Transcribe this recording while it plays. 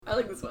I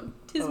like this one.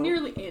 Tis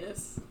merely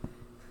anus.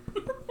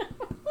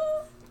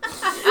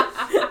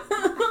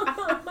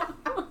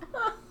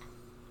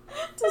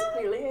 Tis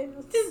merely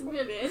anus. Tis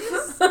merely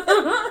anus.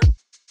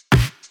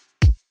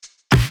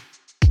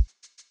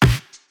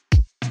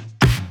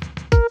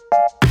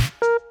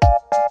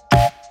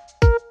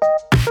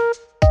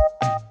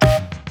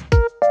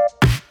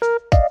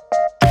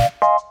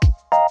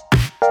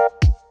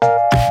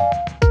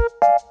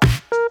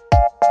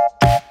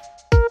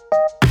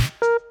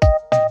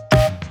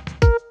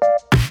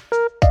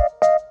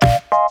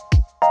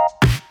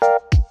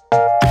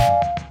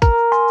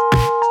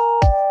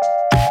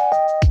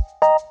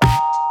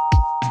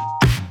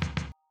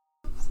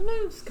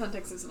 Sometimes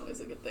context isn't always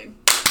a good thing.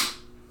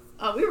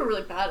 We were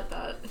really bad at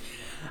that.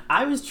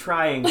 I was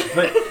trying,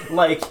 but,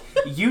 like,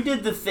 you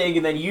did the thing,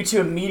 and then you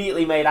two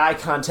immediately made eye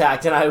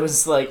contact, and I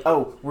was like,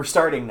 oh, we're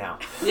starting now.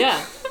 Yeah.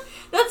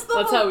 That's That's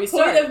whole how we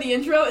point start. of the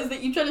intro, is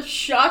that you try to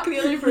shock the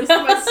other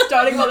person by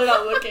starting while they're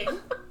not looking.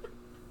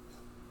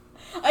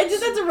 I did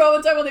that to Ro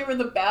one time when they were in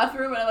the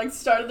bathroom, and I, like,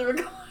 started the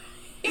recording.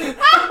 Just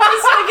so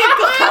I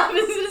could clap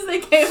as soon as they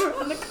came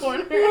around the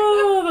corner.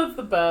 Oh, that's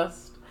the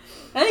best.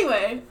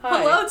 Anyway,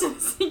 Hi. hello to the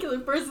singular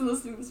person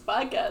listening to this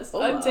podcast.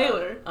 Hola. I'm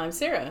Taylor. I'm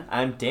Sarah.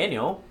 I'm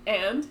Daniel.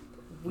 And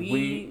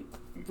We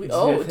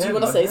oh, do you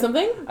want to say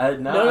something?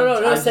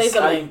 No, Say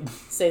something.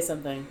 Say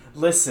something.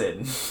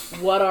 Listen.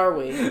 What are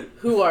we?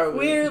 Who are we?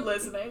 we're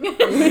listening.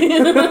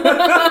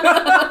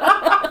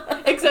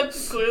 Except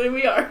clearly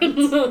we aren't.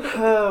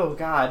 Oh,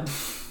 God.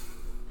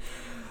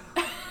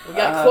 We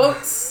got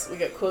quotes. We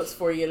got quotes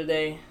for you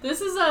today.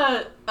 This is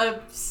a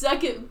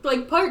second,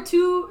 like, part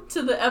 2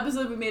 to the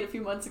episode we made a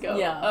few months ago.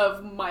 Yeah.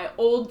 Of my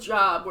old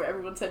job where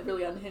everyone said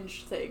really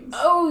unhinged things.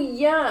 Oh,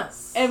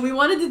 yes. And we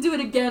wanted to do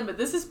it again, but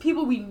this is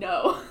people we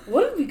know.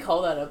 What did we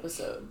call that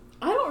episode?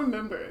 I don't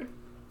remember.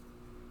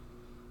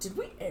 Did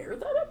we air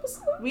that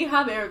episode? We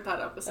have aired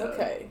that episode.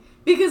 Okay.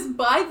 Because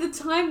by the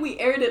time we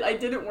aired it, I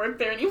didn't work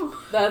there anymore.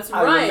 That's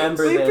I right.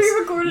 remember We this.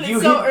 pre-recorded it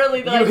so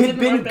early that I you didn't had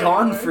been work there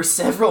gone anymore. for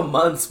several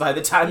months by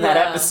the time that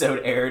Yeah.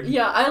 episode aired.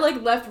 Yeah, I,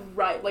 like, left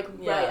right after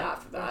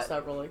there were that.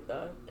 several like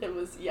that. It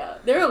was, yeah.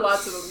 There are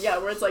lots of them, yeah,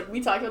 where it's like,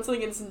 we talk about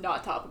something and it's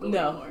not topical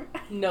anymore.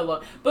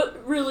 No,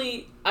 but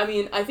really, I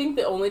mean, I think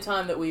the only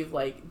time that we've,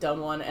 like, done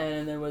one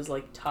and there was,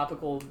 like,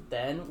 topical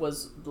then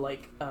was,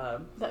 like,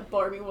 That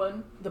Barbie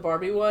one. the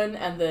Barbie one,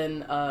 and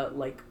then,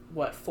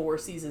 4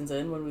 seasons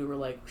in when we were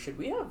like, should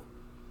we have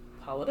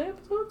holiday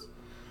episodes?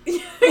 Yeah,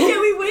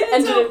 we waited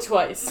And did until... it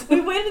twice. We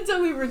waited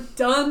until we were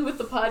done with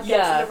the podcast,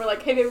 Yeah. and then we're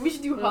like, hey, maybe we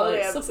should do We're holiday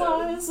like,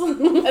 episodes. supplies.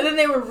 And then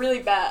they were really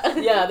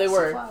bad. Yeah, they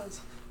were.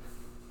 Supplies.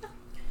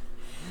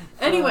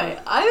 Anyway,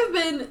 I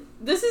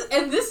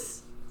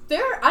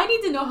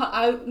need to know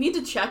I need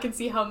to check and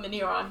see how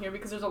many are on here,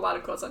 because there's a lot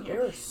of quotes on here.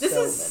 There are This so is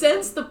many.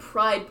 since the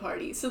Pride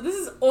Party, so this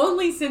is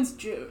only since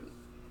June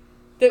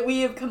that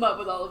we have come up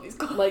with all of these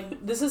quotes.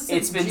 Like, this is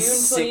since It's been June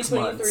 6 2023.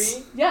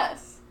 months.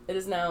 Yes. It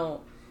is now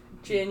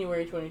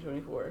January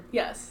 2024.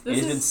 Yes.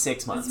 It's been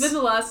 6 months. It's been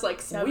the last,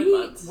 7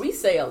 months. We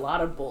say a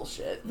lot of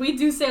bullshit. We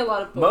do say a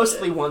lot of bullshit.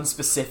 Mostly one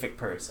specific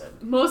person.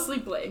 Mostly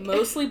Blake.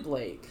 Mostly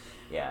Blake.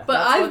 Yeah. But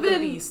That's I've what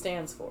been the B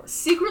stands for.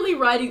 secretly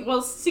writing,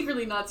 well,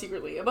 secretly, not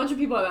secretly, a bunch of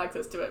people have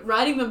access to it,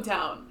 writing them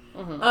down.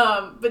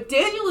 Mm-hmm. But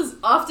Daniel is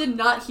often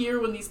not here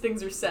when these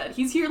things are said.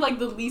 He's here,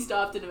 the least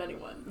often of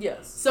anyone.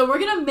 Yes. So we're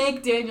gonna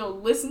make Daniel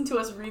listen to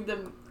us read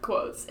them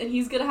quotes, and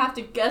he's gonna have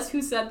to guess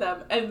who said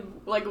them,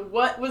 and,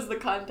 what was the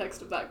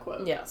context of that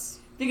quote. Yes.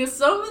 Because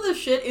some of the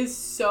shit is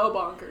so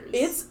bonkers.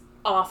 It's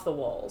off the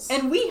walls.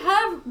 And we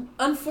have,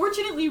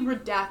 unfortunately,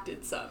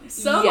 redacted some.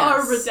 Some Yes.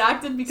 are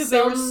redacted because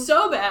they were Some-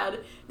 so bad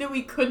that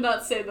we could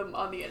not say them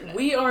on the internet.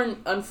 We are,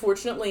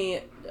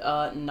 unfortunately,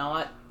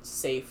 not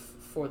safe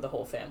for the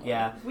whole family.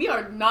 Yeah. We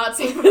are not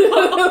safe at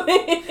all.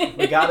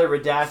 We gotta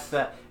redact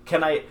that.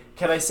 Can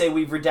I say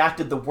we've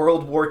redacted the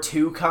World War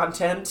II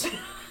content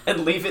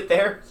and leave it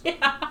there?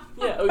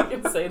 Yeah, we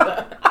can say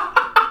that.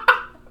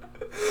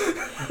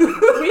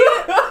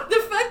 The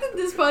fact that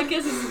this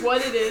podcast is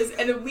what it is,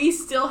 and we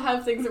still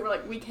have things that we're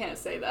like, we can't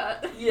say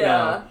that.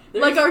 Yeah.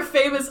 Like our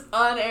famous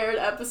unaired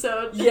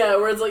episode. Yeah,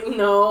 where it's like,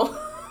 no.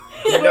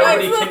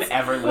 Nobody can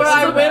ever listen Where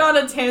I to went that. on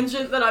a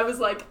tangent that I was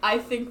like, I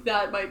think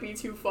that might be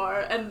too far,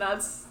 and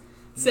that's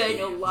saying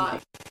a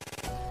lot.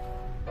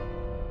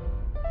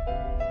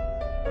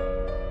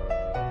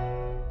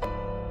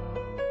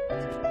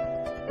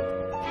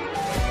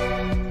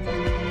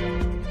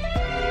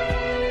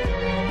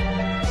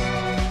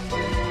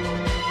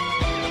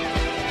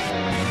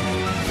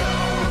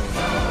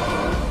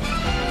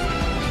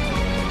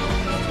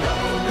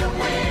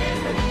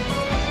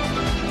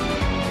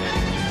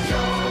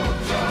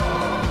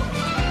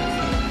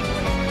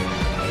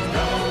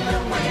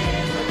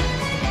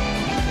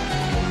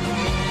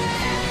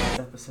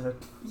 Episode.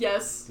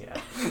 Yes. Yeah.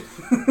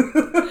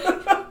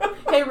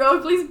 Hey, Ro,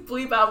 please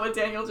bleep out what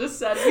Daniel just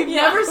said. We've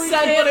Yeah, never we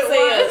said can't what it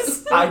say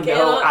was. it. I know.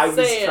 cannot I was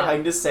say it.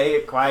 trying to say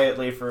it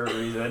quietly for a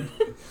reason.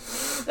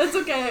 That's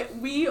okay.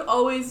 We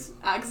always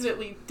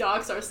accidentally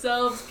dox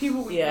ourselves,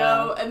 people we Yeah.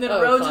 know, and then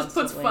Oh, Ro just puts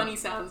constantly. funny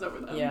sounds over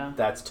them. Yeah.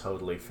 That's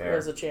totally fair.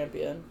 As a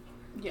champion.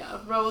 Yeah,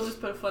 Ro will just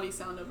put a funny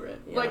sound over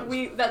it. Yeah. Like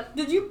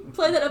did you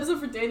play that episode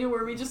for Daniel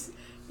where we just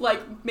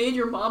like made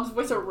your mom's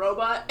voice a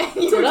robot and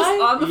you were Did just I?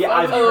 on the Yeah, phone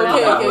I've with Oh, your heard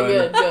okay, that mom? one.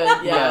 good.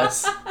 Yeah.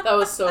 Yes. That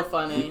was so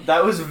funny.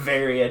 That was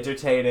very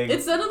entertaining.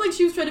 It sounded like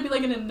she was trying to be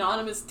like an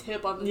anonymous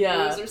tip on the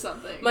Yeah. news or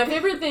something. My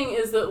favorite thing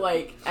is that,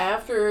 like,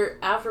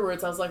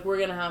 afterwards, I was like, we're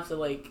gonna have to,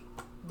 like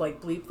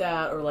bleep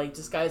that or, like,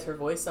 disguise her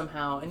voice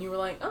somehow. And you were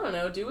like, I don't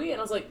know, do we? And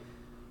I was like,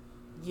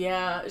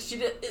 yeah, she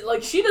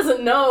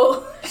doesn't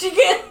know. She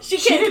can't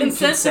didn't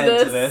consent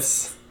to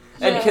this.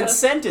 And Yeah.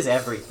 consent is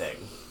everything.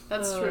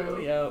 That's Oh,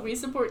 true. yeah. We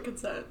support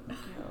consent. Yeah,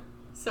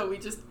 So we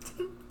just,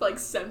 like,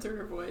 censor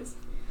her voice.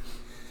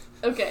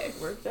 Okay,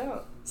 worked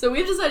out. so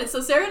we've decided. So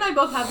Sarah and I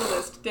both have the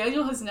list.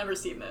 Daniel has never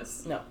seen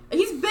this. No. And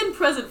he's been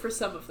present for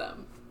some of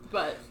them,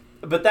 but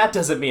But that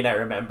doesn't mean I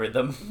remember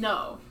them.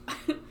 no.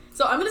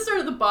 So I'm going to start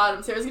at the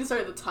bottom. Sarah's going to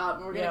start at the top,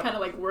 and we're going to Yep. kind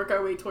of, like, work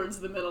our way towards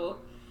the middle.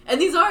 And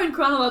these are in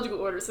chronological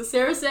order. So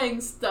Sarah's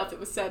saying stuff that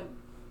was said.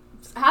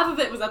 Half of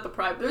it was at the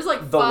Pride. There's,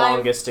 like, The 5,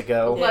 longest to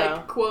go. Yeah.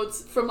 like,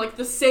 quotes from, like,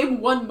 the same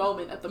one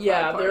moment at the Pride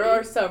Yeah, party. there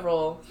are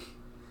several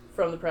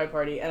from the Pride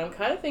Party, and I'm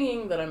kind of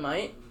thinking that I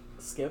might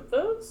skip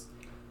those.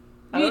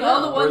 I You mean don't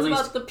all know. the Or at ones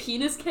least- about the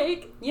penis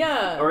cake?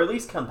 Yeah. Or at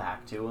least come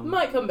back to them.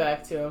 Might come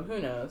back to him. Who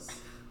knows?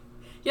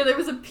 Yeah, there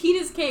was a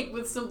penis cake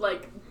with some,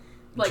 like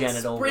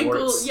Genital sprinkle,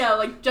 warts. yeah,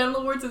 like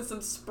genital warts and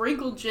some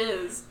sprinkled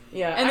jizz.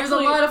 Yeah. And there's a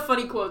actually, lot of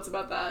funny quotes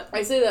about that.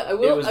 I say that I It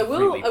will. was I will.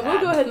 really I will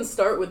bad. go ahead and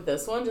start with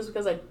this one, just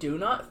because I do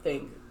not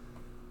think,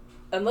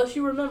 unless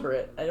you remember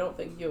it, I don't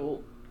think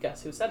you'll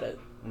guess who said it.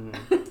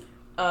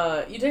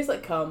 Mhm. You taste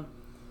like cum.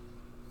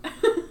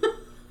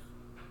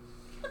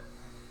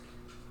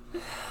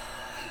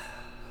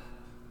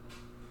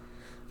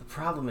 The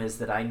problem is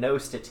that I know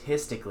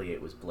statistically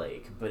it was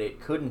Blake, but it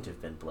couldn't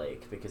have been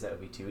Blake because that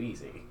would be too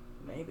easy.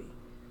 Maybe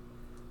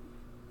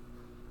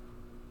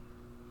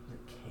Was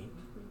it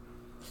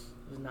Caitlin?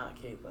 it was not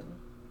Caitlin.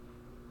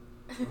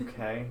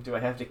 Okay. Do I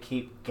have to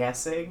keep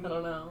guessing? I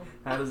don't know.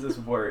 How does this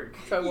work?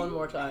 Try one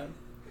more time.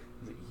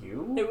 Is it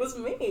you? It was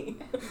me.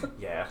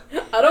 Yeah.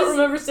 I don't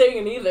remember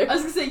saying it either. I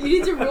was gonna say, you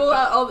need to rule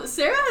out all the...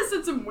 Sarah has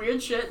said some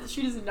weird shit that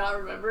she does not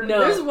remember. No.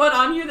 There's one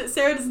on here that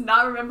Sarah does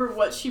not remember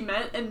what she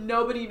meant, and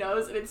nobody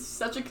knows, and it's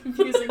such a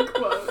confusing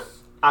quote.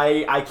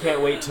 I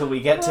can't wait till we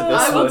get to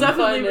this I will one.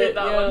 definitely Find read it,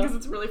 that yeah. one, because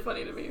it's really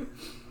funny to me.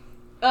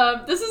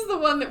 This is the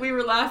one that we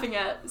were laughing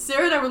at.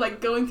 Sarah and I were,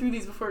 like, going through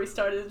these before we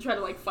started and trying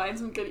to, like, find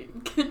some good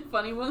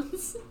funny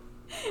ones.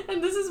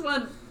 And this is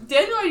one...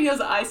 Daniel already knows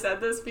that I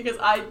said this, because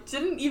I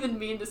didn't even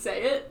mean to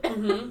say it.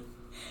 Mm-hmm.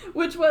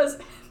 Which was...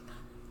 I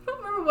don't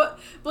remember what...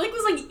 Blake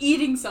was, like,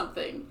 eating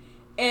something.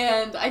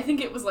 And I think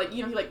it was, like,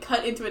 you know, he, like,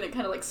 cut into it and it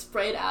kind of, like,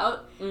 sprayed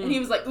out. Mm. And he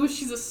was like, ooh,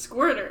 she's a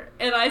squirter.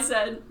 And I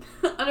said,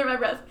 under my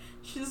breath,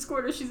 she's a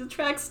squirter, she's a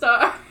track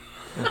star.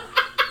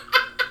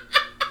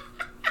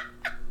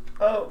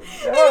 Oh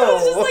It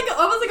was just like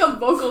almost like a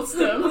vocal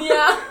stem.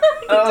 Yeah.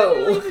 I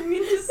didn't even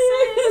mean to say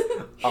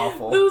it.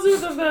 Awful. Those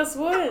are the best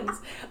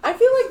ones. I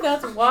feel like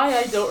that's why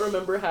I don't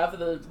remember half of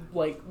the,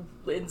 like,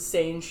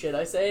 insane shit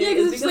I say. Yeah, is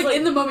because it's just like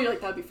in the moment you're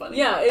like, that'd be funny.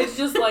 Yeah, it's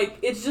just like,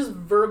 it's just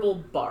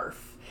verbal barf.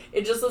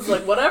 It just is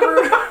like, whatever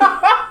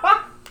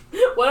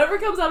whatever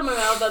comes out of my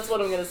mouth, that's what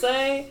I'm gonna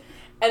say.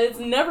 And it's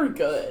never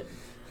good.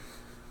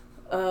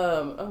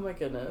 Oh my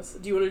goodness.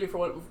 Do you want to do for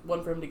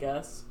one for him to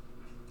guess?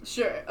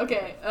 Sure.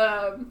 Okay.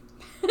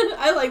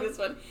 I like this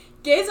one.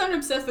 Gays aren't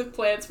obsessed with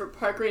plants for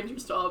park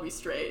rangers to all be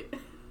straight.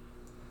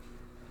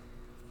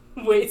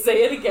 Wait,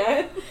 say it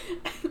again.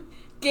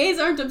 Gays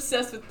aren't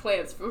obsessed with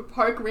plants for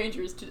park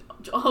rangers to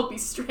all be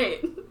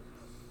straight.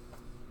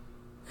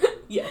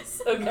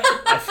 Yes, okay.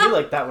 I feel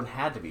like that one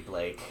had to be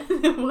Blake.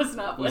 It was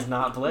not It Blake. was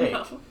not Blake.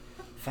 No.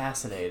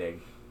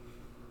 Fascinating.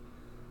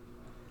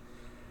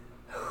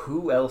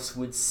 Who else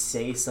would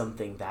say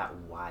something that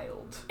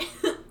wild?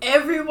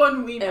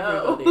 Everyone we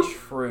know. Everybody.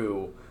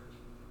 True.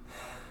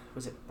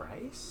 Was it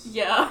Bryce?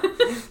 Yeah.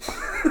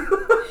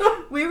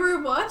 We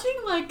were watching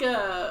like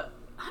a...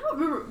 I don't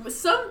remember.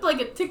 Some like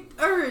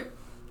a or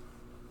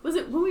was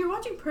it when we were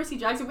watching Percy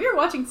Jackson? We were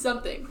watching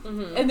something.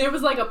 Mm-hmm. And there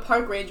was like a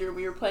park ranger.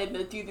 We were playing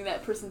the Do You Think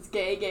That Person's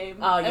Gay game.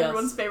 Ah, yes.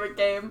 Everyone's favorite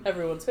game.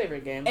 Everyone's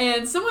favorite game.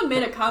 And someone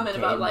made a comment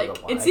about, Game with like,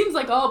 a Y. it seems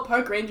like all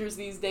park rangers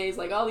these days,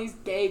 like, all these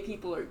gay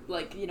people are,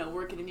 like, you know,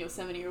 working in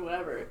Yosemite or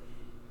whatever.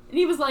 And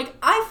he was like,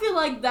 I feel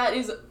like that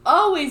has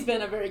always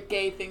been a very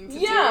gay thing to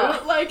Yeah.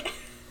 do. Like,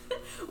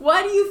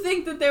 why do you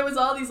think that there was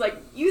all these, like,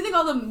 you think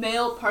all the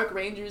male park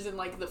rangers in,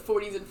 like, the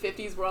 40s and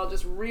 50s were all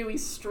just really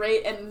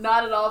straight and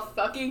not at all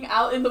fucking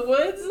out in the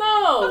woods?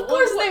 No! Of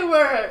course they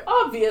were!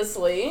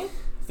 Obviously. If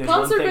there's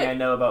one thing Conserva- I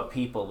know about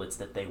people, it's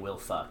that they will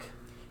fuck.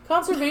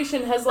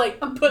 Conservation has, like...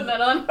 I'm putting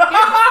that on.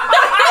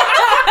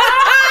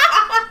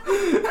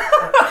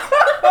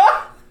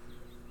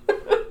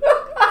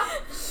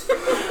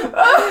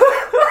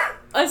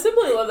 I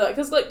simply love that,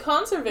 because, like,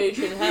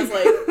 conservation has,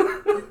 like,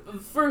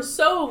 for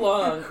so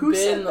long Who been,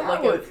 said that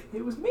like, one?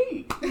 It was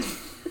me.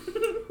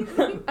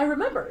 I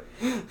remember.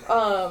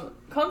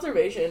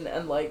 Conservation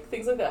and like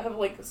things like that have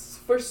like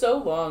for so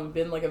long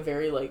been like a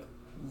very like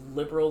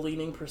liberal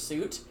leaning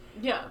pursuit,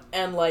 Yeah.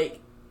 and like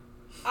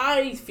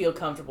I feel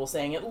comfortable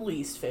saying at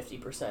least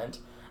 50%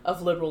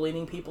 of liberal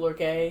leaning people are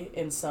gay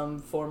in some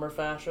form or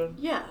fashion.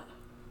 Yeah.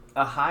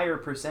 A higher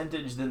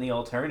percentage than the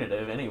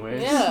alternative,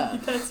 anyways. Yeah.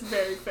 That's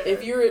very fair.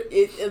 If you're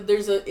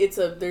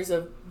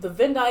the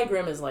Venn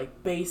diagram is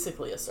like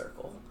basically a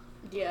circle.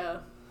 Yeah.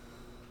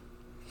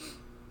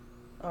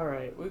 All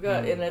right, we've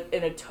got in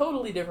a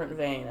totally different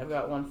vein. I've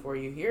got one for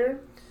you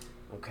here.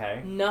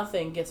 Okay.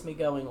 Nothing gets me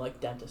going like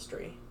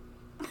dentistry.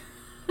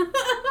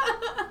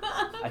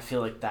 I feel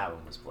like that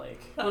one was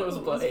Blake. It was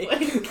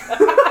Blake.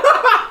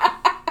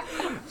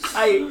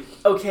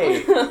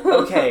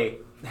 Okay,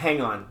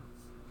 hang on.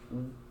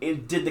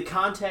 Did the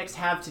context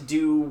have to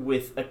do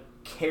with a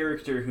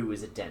character who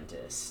was a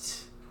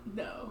dentist?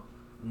 No.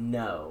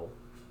 No.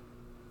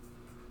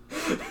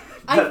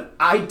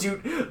 I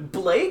do.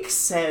 Blake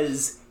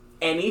says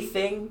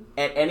anything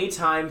at any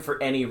time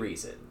for any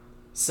reason.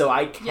 So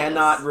I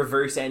cannot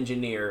reverse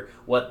engineer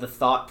what the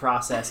thought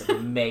process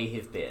may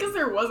have been. Because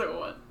there wasn't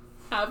one.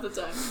 Half the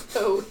time.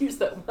 Oh, here's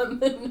that one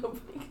that nobody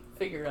can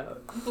figure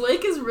out.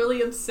 Blake is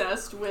really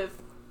obsessed with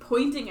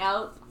pointing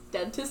out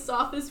dentist's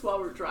office while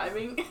we're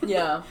driving.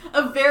 Yeah.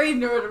 A very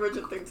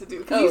neurodivergent thing to do.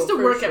 Because he used to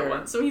for work sure. at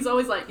one. So he's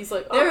always like,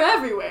 oh. they're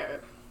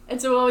everywhere.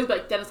 And so we'll always be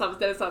like, dentist office,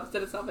 dentist office,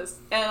 dentist office.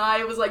 And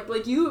I was like,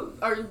 Blake, you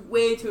are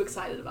way too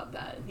excited about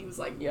that. And he was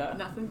like, Yeah.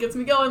 nothing gets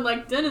me going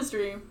like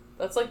dentistry.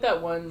 That's like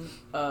that one,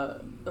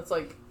 that's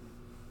like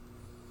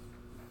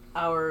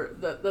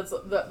that's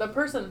the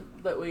person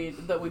that we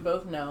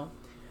both know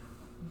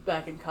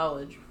back in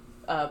college,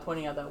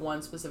 pointing out that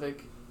one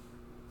specific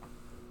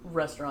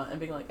restaurant and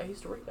being like, I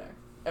used to work there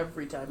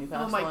every time you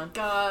passed one. Oh my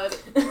god.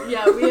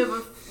 Yeah,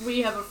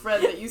 we have a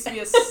friend that used to be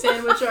a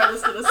sandwich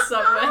artist at a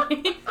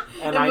Subway.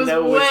 And I I was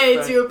know way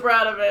which too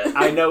proud of it.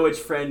 I know which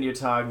friend you're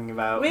talking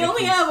about. We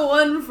only because- have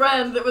one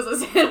friend that was a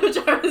sandwich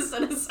artist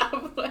at a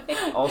Subway.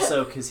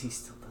 Also, because he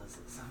still does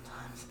it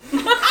sometimes.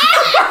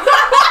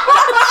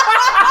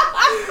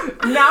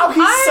 Now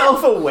he's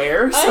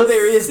self-aware, so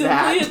there is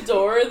that. I simply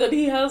adore that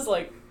he has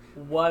like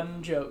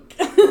one joke.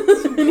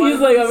 And he's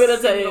like, I'm gonna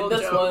tell you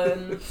this joke.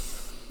 one.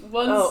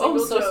 One Oh, I'm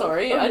single so joke.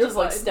 sorry. Oh, I you're just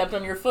like fine. stepped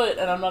on your foot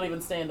and I'm not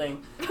even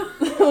standing.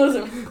 That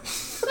wasn't.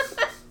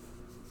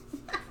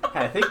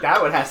 I think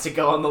that one has to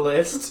go on the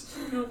list.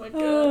 Oh my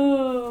god.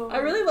 Oh. I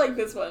really like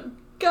this one.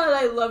 God,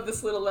 I love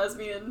this little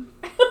lesbian.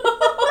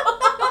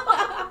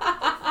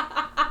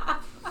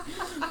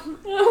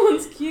 That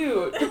one's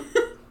cute.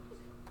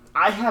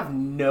 I have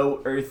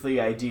no earthly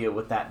idea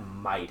what that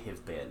might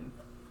have been.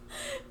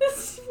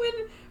 This is when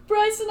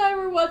Bryce and I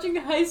were watching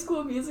High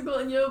School Musical,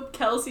 and you know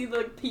Kelsey,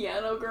 the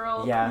piano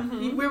girl. Yeah.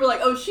 Mhm. We were like,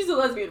 "Oh, she's a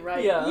lesbian,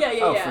 right?" Yeah.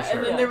 yeah, Oh, yeah. for sure.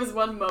 And then Yeah. there was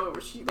one moment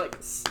where she like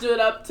stood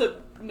up to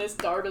Miss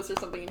Darbus or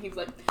something, and he was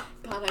like,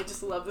 "God, I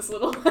just love this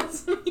little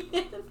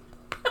lesbian."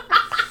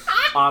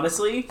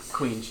 Honestly,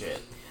 queen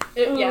shit.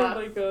 Yeah, Oh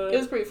my god. it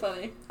was pretty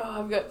funny.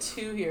 Oh, I've got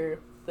two here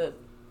that.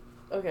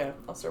 Okay,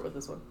 I'll start with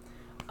this one.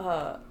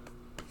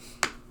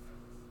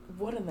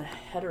 What in the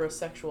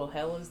heterosexual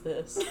hell is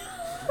this?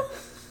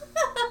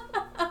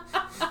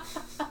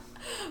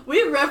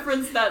 We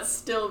referenced that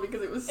still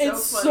because it was so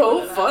It's funny. so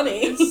when it happened. funny.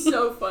 It's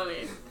so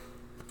funny.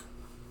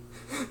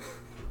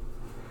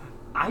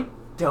 I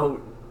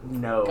don't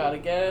know Gotta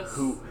guess.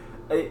 who.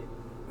 It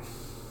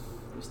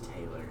was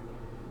Taylor.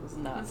 It was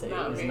not It's Taylor.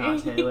 not It was me.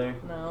 not Taylor.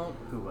 No,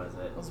 Who was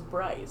it? it was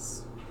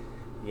Bryce.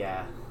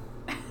 Yeah.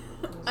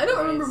 I don't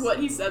remember Bryce. what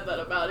he said that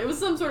about. It was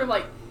some sort of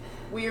like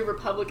weird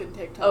Republican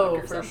TikTok Oh,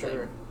 or for something.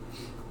 sure.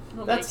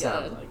 Oh That my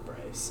sounds god. like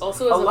Bryce.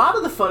 Also, A as lot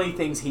of the funny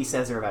things he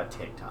says are about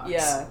TikToks.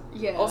 Yeah.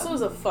 Yeah. Also,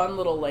 as a fun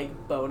little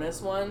like bonus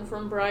one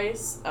from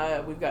Bryce,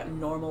 we've got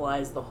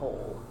normalize the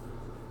whole.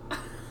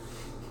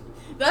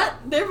 That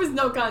there was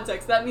no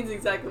context. That means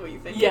exactly what you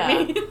think Yeah.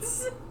 it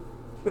means.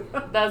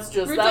 That's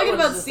just We're that talking one's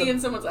about just seeing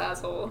someone's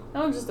asshole. that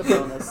one's just a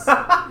bonus.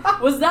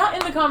 Was that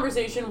in the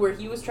conversation where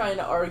he was trying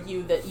to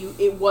argue that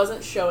it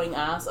wasn't showing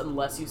ass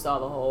unless you saw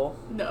the hole?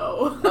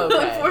 No.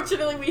 Okay.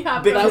 Unfortunately, we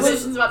have Because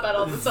conversations about that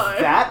all the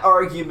time. That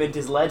argument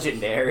is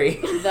legendary.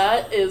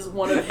 That is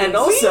one of his, And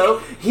also,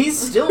 he's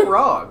still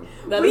wrong.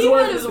 that we is one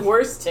of had his a-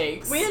 worst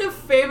takes. We had a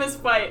famous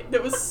fight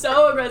that was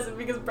so aggressive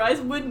because Bryce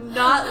would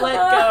not let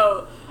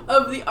go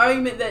of the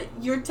argument that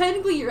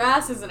technically your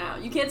ass isn't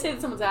out. You can't say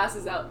that someone's ass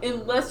is out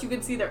unless you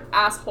can see their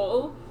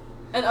asshole,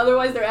 and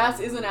otherwise their ass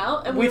isn't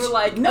out. And we Which, were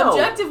like, no,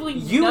 objectively,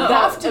 You no.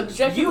 have to.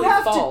 objectively You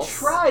have false. to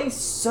try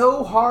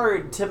so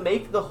hard to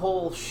make the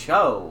whole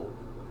show.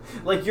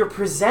 Like you're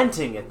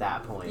presenting at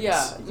that point.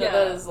 Yeah. No, Yeah.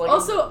 that is like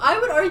Also, I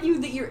would argue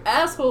that your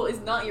asshole is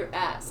not your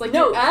ass. Like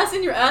No. your ass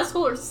and your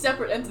asshole are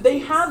separate entities. they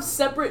have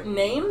separate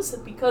names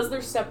because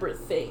they're separate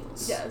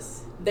things.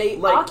 Yes. They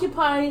Like-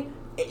 occupy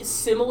a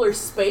similar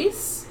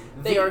space.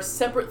 They are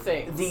separate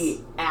things. The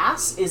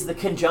ass is the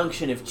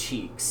conjunction of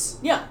cheeks.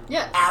 Yeah.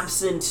 Yes.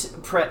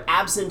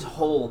 Absent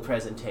hole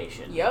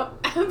presentation. Yep.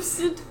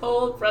 Absent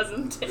hole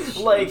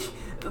presentation. Like,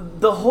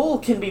 the hole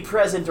can be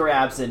present or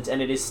absent,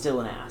 and it is still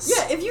an ass.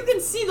 Yeah, if you can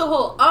see the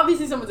hole,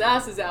 obviously someone's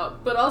ass is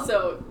out, but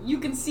also you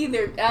can see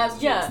their ass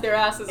cheeks, Yeah. their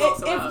ass is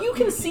also out. If you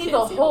can see the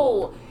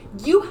hole,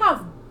 you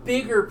have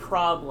bigger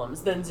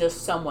problems than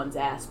just someone's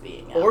ass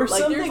being out. Or like,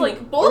 something. there's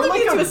like Both or of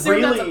like you a to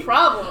assume that's a really-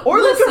 problem. Or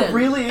like a Listen.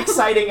 really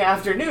exciting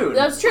afternoon.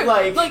 That's true.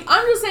 Like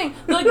I'm just saying,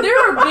 like there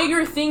are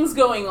bigger things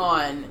going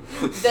on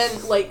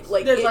than like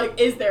There's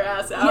like, is their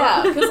ass out?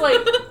 yeah, because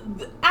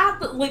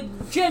like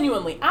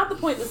genuinely at the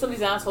point that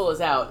somebody's asshole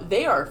is out,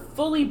 they are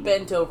fully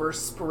bent over,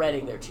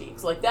 spreading their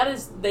cheeks. Like that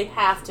is they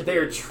have to.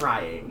 They're be.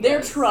 trying. They're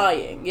Yes.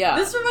 trying. Yeah.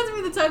 This reminds me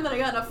of the time that I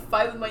got in a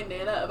fight with my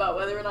Nana about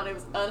whether or not it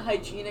was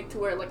unhygienic to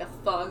wear like a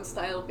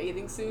thong-style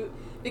bathing suit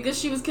because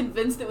she was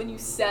convinced that when you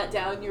sat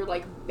down, your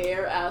like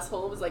bare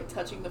asshole was like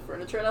touching the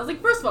furniture. And I was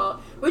like, first of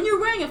all, when you're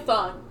wearing a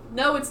thong,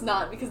 no, it's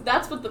not, because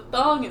that's what the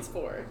thong is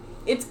for.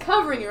 It's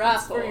covering your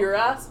asshole. for your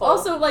asshole.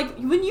 Also, like,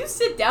 when you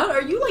sit down,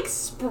 are you, like,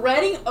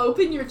 spreading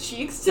open your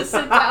cheeks to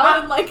sit down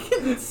and, like,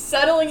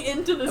 settling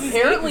into the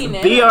apparently seat?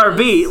 Nana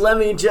BRB, is- let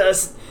me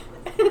just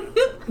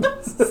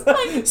It's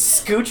like,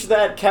 scooch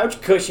that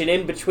couch cushion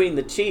in between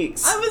the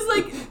cheeks. I was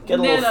like, Get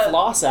a little Nana,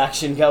 floss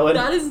action going.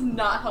 that is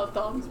not how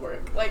thongs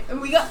work. Like,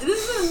 and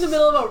this is in the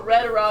middle of a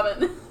Red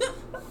Robin.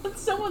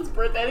 It's someone's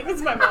birthday. I think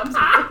it's my mom's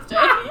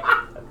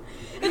birthday.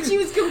 And she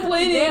was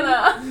complaining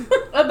Nana.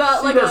 about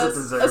She like doesn't a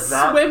deserve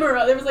that.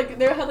 swimmer. There was like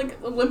they had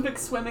like Olympic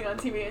swimming on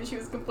TV, and she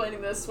was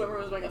complaining that a swimmer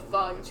was wearing a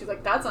thong, and she's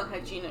like, "That's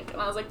unhygienic."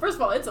 And I was like, first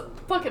of all, it's a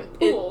fucking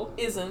pool.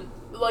 It isn't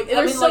like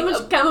There's so like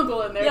much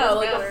chemical in there. yeah, it doesn't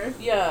like matter.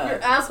 yeah.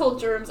 Your asshole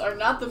germs are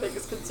not the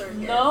biggest concern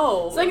here.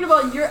 No. Second of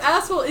all, your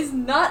asshole is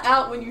not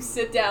out when you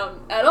sit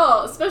down at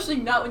all, especially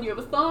not when you have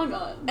a thong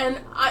on. And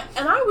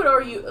I would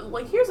argue,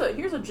 like, here's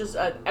a just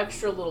an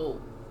extra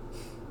little.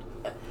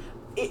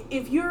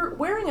 If you're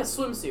wearing a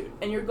swimsuit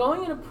and you're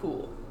going in a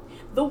pool,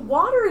 the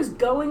water is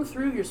going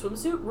through your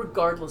swimsuit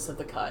regardless of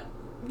the cut.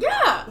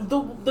 Yeah!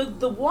 The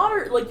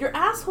water, like, your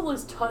asshole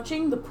is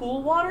touching the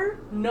pool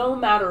water no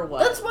matter what.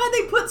 That's why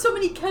they put so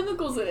many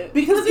chemicals in it.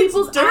 because it's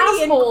people's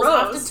dirty and assholes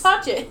have gross. to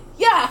touch it.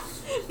 Yeah.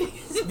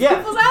 Because Yeah,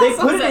 people's they assholes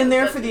put it have in to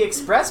there touch for it. the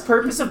express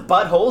purpose of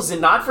buttholes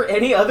and not for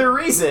any other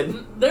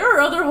reason. There are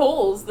other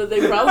holes that they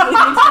probably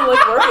need to,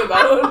 like, worry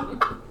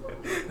about.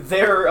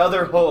 There are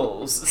other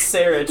holes.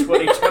 Sarah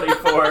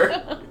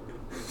 2024.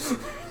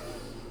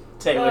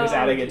 Taylor's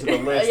adding it to the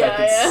list. Yeah, I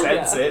can yeah.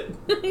 sense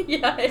it.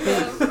 Yeah,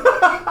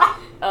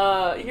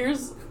 I am.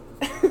 Here's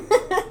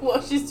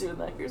while she's doing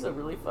that, here's a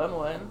really fun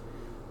one.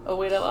 Oh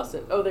wait, I lost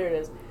it. Oh, there it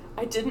is.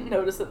 I didn't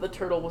notice that the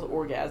turtle was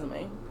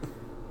orgasming.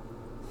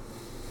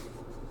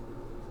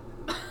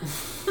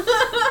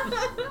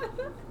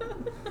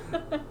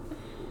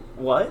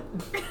 What?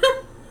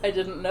 I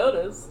didn't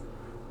notice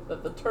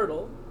that the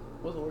turtle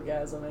was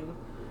orgasming.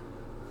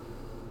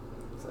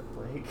 Is that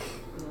Blake?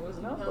 It was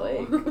not No.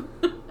 Blake.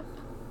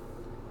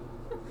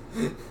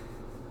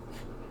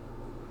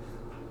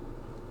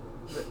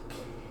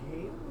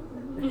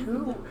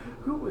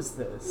 Who was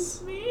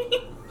this? Me?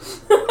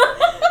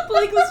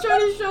 Blake was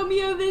trying to show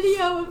me a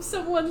video of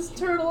someone's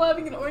turtle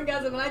having an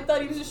orgasm, and I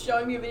thought he was just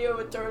showing me a video of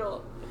a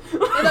turtle.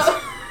 And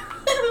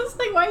I was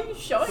like, why are you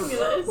showing me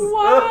this?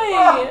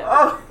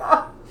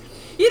 Why?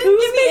 You didn't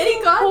Who's give me any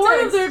making porn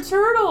of context. their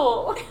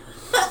turtle?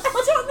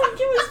 I don't think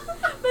it was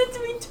meant to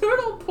be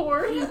turtle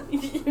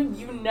porn.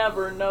 You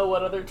never know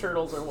what other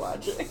turtles are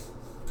watching.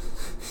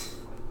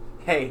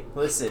 Hey,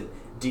 listen.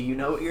 Do you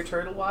know what your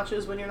turtle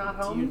watches when you're not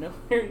home? Do you know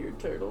where your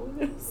turtle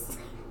is?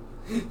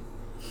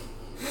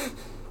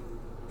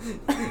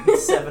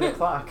 It's 7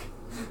 o'clock.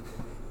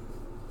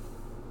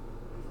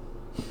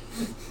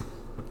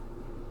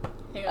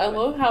 Hang I on.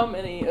 love how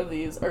many of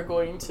these are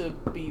going to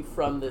be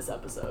from this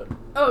episode.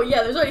 Oh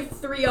yeah, there's already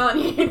 3 on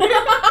here.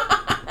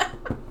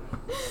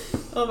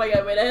 Oh my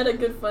god, wait, I had a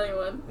good funny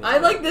one. I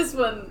like this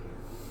one.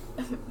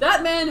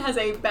 That man has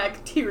a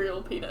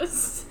bacterial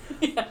penis.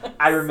 Yeah.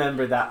 I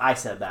remember that. I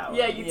said that one.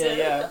 Yeah, you Yeah, did.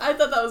 yeah. I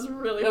thought that was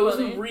really That was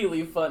funny.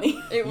 really funny.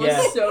 It was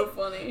Yeah. so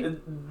funny.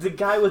 The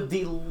guy with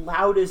the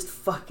loudest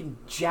fucking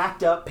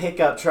jacked up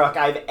pickup truck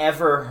I've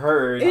ever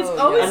heard. It's Oh,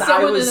 always yeah. And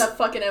someone I was- in a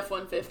fucking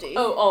F-150.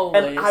 Oh,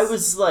 always. And I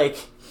was like,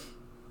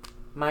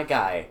 my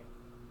guy,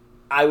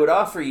 I would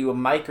offer you a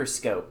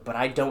microscope, but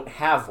I don't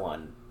have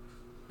one.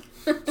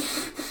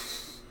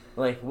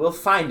 Like, we'll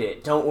find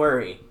it. Don't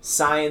worry.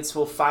 Science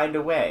will find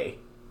a way.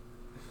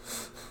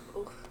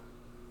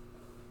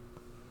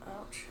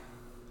 Ouch.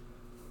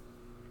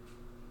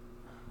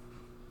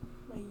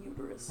 My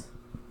uterus.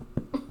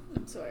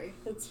 I'm sorry.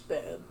 It's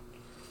bad.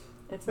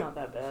 It's not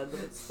that bad, but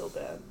it's still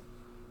bad.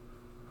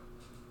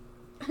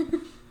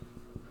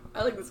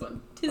 I like this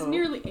one. Tis Oh.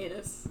 merely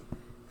anus.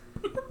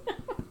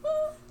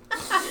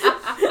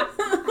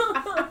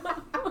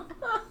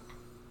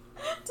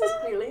 Just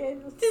really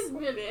anus. Tis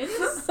merely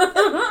anus.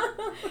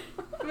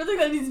 I think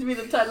that needs to be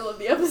the title of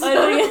the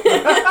episode.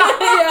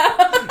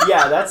 Yeah.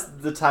 Yeah, that's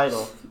the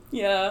title.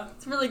 Yeah.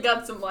 It's really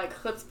got some, like,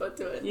 chutzpah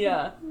to it.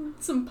 Yeah.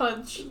 Some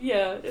punch.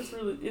 Yeah, it's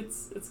really,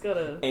 it's got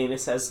a,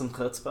 Anus has some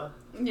chutzpah.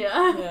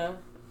 Yeah. yeah.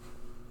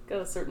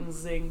 Got a certain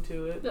zing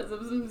to it. Does have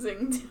some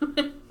zing to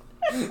it.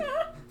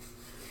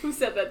 Who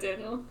said that,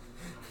 Daniel?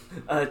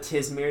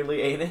 'Tis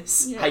merely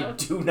anus? Yeah. I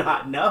do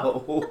not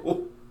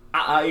know.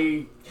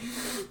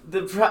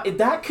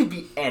 That could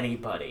be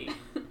anybody.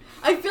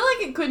 I feel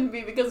like it couldn't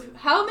be, because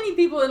how many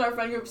people in our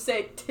friend group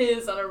say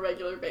 "tis" on a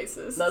regular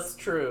basis? That's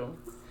true.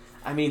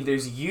 I mean,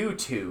 there's you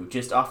two,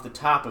 just off the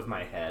top of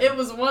my head. It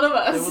was one of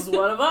us. It was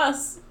one of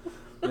us.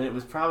 And it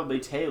was probably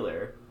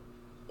Taylor.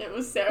 It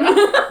was Sarah.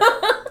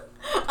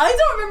 I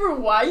don't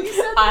remember why you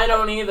said that. I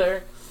don't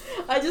either.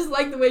 I just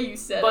like the way you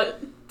said But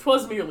it.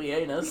 'twas merely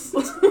anus.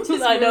 Just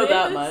I know merely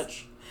that anus?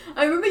 much.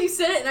 I remember you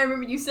said it, and I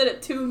remember you said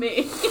it to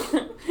me.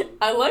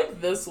 I like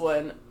this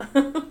one.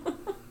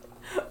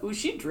 Ooh,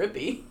 she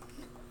drippy.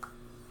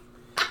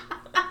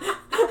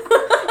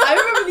 I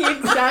remember the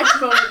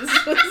exact moment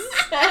this was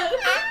said.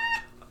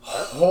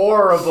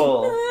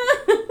 Horrible.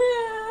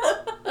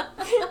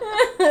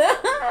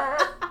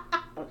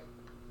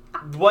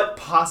 What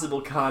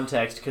possible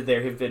context could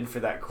there have been for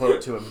that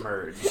quote to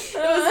emerge?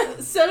 It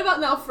was said about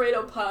an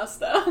Alfredo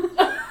pasta.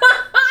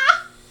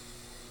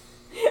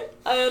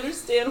 I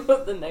understand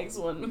what the next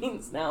one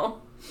means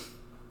now.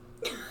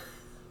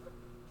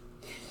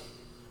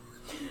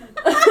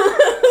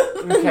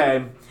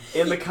 Okay,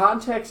 in the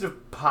context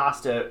of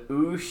pasta,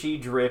 ooh, she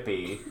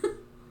drippy.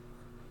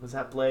 Was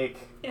that Blake?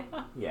 Yeah.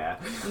 Yeah.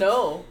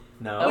 No.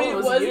 No. That Wait, one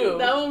was was you.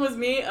 That one was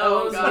me? That Oh,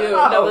 one was God. you.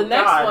 No, Oh, the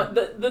next God. one,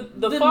 the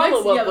The next-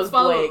 follow-up yeah, the was,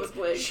 follow-up Blake. was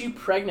Blake. She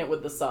pregnant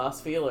with the sauce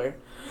feeler.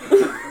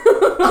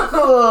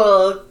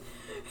 Ugh.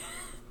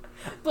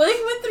 Blake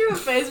went through a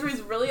phase where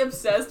he's really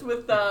obsessed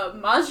with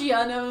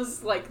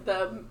Maggiano's, like,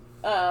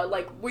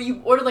 where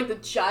you order, like, the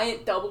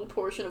giant double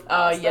portion of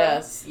pasta.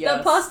 Yes.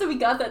 The pasta we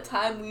got that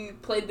time we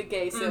played the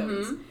Gay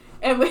Sims. Mhm.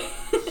 And we,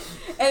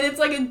 and it's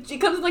like it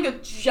comes in like a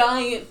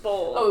giant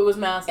bowl. Oh, it was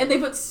massive. And they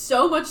put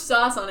so much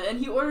sauce on it, and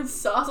he ordered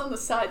sauce on the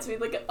side, so he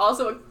had like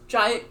also a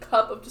giant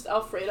cup of just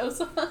Alfredo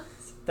sauce.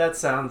 That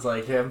sounds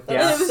like him. And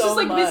Yeah. it was So just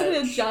like basically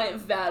a much.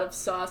 giant vat of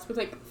sauce with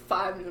like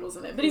 5 noodles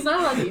in it. But he's not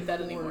allowed to eat that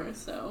anymore,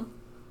 so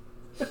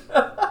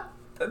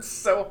That's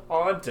so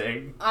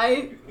haunting.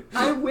 I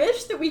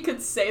wish that we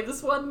could say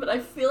this one, but I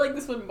feel like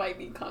this one might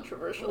be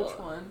controversial. Which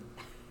one?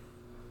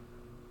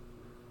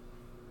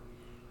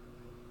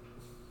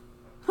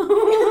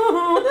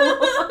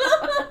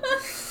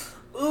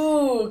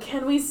 Ooh,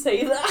 can we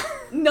say that?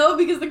 No,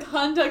 because the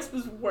context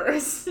was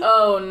worse.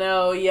 Oh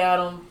no, yeah, I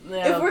don't.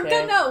 Yeah, If we're okay.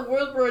 cutting out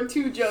World War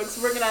II jokes,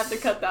 we're gonna have to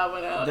cut that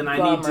one out. Then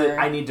Bummer.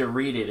 I need to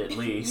read it at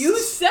least. You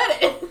said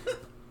it.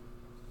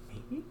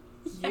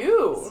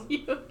 You.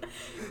 You.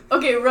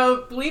 Okay,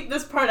 Ro, bleep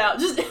this part out.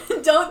 Just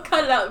don't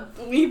cut it out.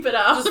 Bleep it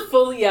out. Just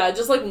fully, yeah,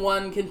 just like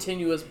one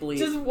continuous bleep.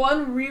 Just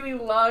one really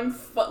long,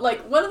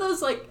 like one of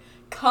those like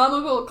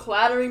comical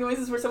clattering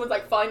noises where someone's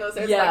like falling down the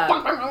stairs. Yeah. Like,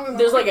 bong, bong, bong,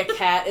 There's bong. like a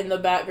cat in the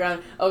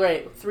background.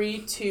 Okay, 3,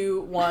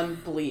 2, 1,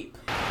 bleep.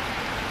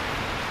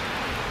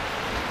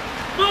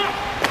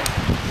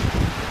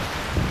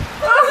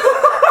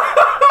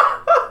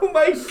 Oh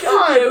my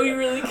god! Yeah, we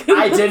really could.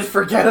 I did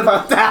forget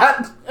about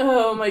that.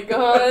 Oh my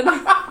god.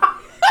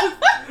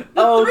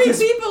 Oh, Three 'cause-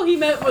 people he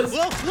meant was.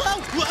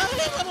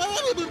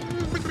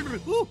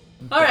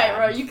 All right,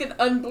 Ro, you can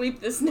unbleep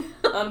this now.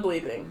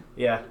 Unbleeping.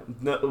 Yeah,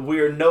 no, we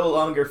are no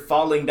longer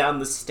falling down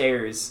the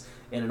stairs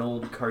in an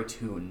old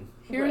cartoon.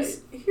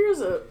 Here's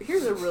a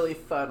really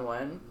fun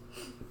one.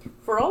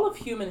 For all of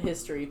human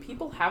history,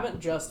 people haven't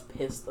just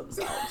pissed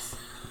themselves.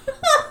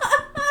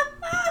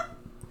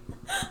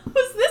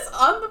 Was this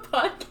on the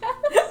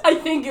podcast? I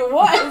think it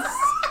was.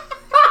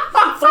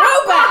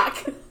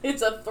 Throwback.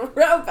 It's a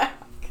throwback.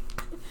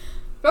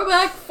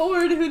 Throwback,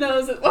 forward, who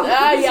knows? Yeah,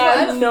 I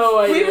have no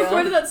idea. We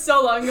recorded that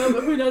so long ago,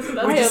 but who knows what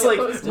that's We're just gonna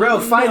like, be posted. Ro,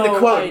 find No the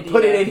quote, and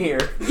put it idea. in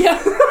here.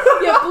 Yeah.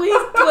 Yeah,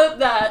 please clip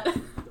that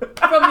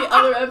from the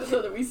other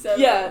episode that we said.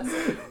 Yeah. I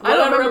don't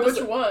Whatever remember which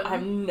episode- one. I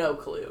have no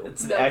clue.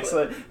 It's Exactly.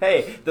 excellent.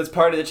 Hey, that's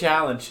part of the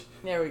challenge.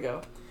 There we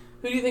go.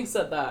 Who do you think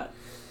said that?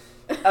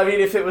 I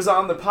mean, if it was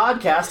on the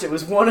podcast, it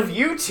was one of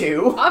you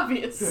two.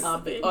 Obvious.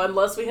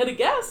 Unless we had a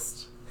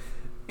guest.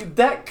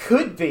 That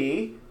could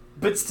be,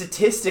 but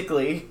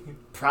statistically,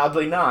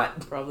 probably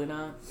not. Probably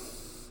not.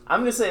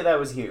 I'm gonna say that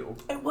was you.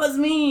 It was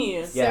me.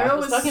 Yeah. Sarah I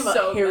was talking about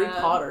so Harry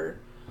mad. Potter.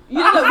 You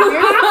know the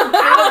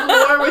weird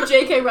lore where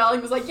J.K.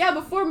 Rowling was like, yeah,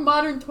 before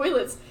modern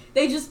toilets,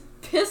 they just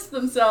pissed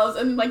themselves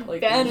and like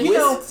vanished. You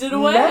know, Whisked it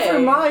away. never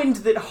mind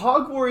that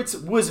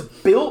Hogwarts was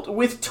built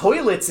with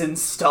toilets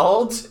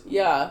installed.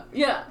 Yeah.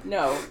 Yeah,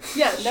 No.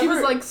 yeah. She Never-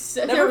 was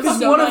like, never there was Because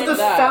Don't one of mind the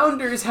that.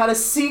 founders had a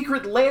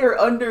secret lair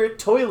under a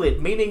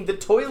toilet, meaning the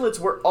toilets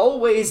were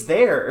always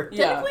there.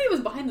 Yeah. Technically, it was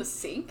behind the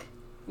sink.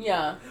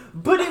 Yeah.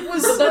 But it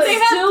was But they they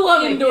had still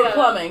plumbing, indoor yeah.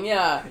 plumbing,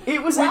 yeah.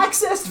 it was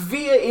accessed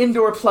via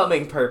indoor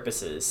plumbing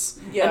purposes.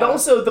 Yeah. And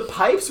also the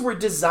pipes were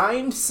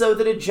designed so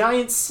that a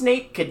giant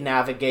snake could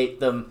navigate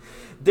them.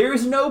 There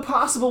is no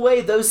possible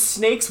way those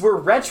snakes were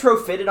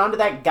retrofitted onto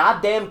that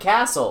goddamn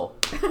castle.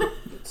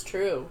 It's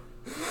true.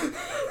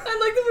 I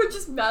like that we're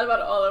just mad about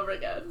it all over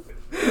again.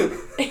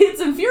 It's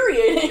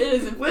infuriating. It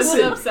is. Listen,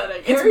 it's upsetting.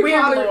 It's Harry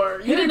weird Potter, lore.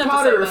 You Harry didn't have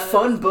Potter to are say that.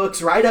 fun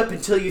books right up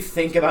until you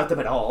think about them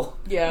at all.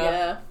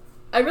 Yeah.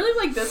 I really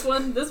like this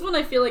one. This one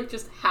I feel like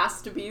just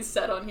has to be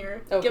said on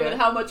here, Okay. given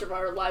how much of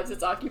our lives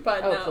it's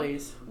occupied Oh, now.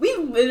 please. We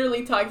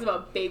literally talked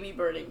about baby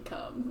birding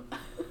cum.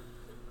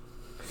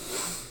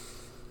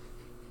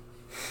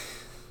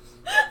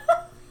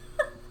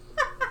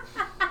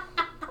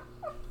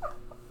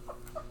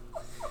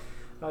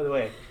 By the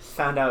way,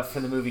 found out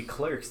from the movie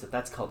Clerks that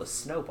that's called a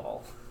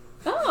snowball.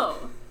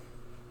 Oh,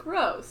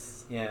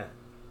 gross. Yeah.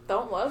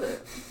 Don't love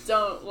it.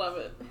 Don't love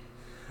it.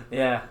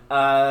 Yeah.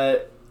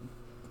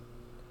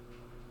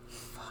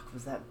 Fuck,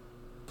 was that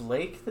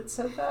Blake that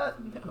said that?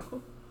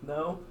 No.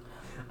 No?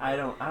 I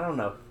don't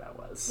know who that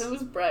was. It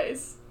was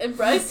Bryce. And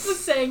Bryce was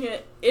saying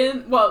it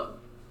in,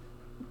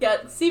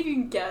 see if you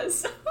can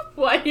guess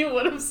why he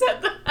would have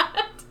said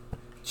that.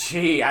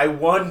 Gee, I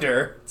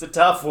wonder. It's a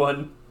tough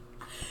one.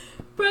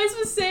 Bryce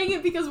was saying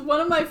it because one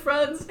of my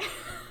friends,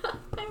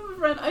 I have a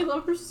friend, I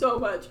love her so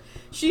much.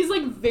 She's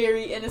like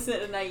very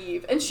innocent and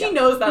naive, and she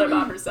knows that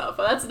about herself,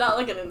 but that's not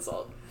like an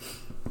insult.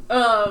 Just And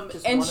one of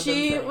them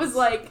she things. was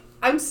like,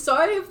 I'm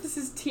sorry if this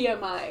is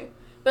TMI,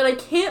 but I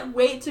can't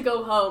wait to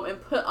go home and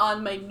put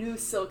on my new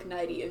silk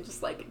nightie and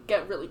just like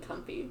get really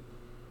comfy.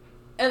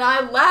 And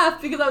I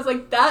laughed because I was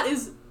like, that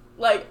is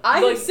like, I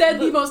have said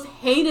the most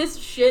heinous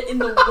shit in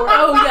the world.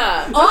 Oh,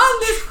 yeah. On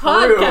this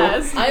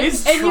podcast.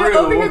 It's And true. you're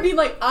over here being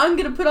like, I'm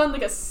gonna put on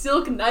like a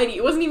silk nightie.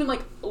 It wasn't even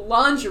like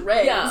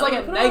lingerie. Yeah, It was like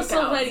a put on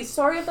silk nightgown. nightie.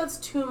 Sorry if that's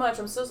too much.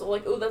 I'm so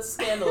like, oh, that's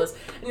scandalous.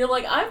 And you're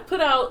like, I've put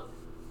out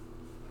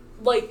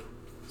like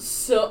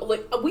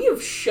we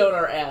have shown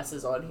our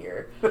asses on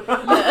here.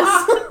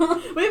 Yes.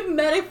 We've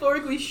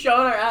metaphorically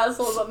shown our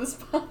assholes on this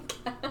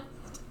podcast.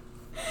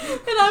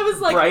 And I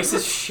was like, Bryce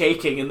is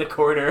shaking in the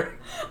corner.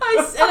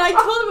 I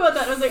told him about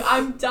that. I was like,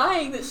 I'm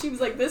dying that she was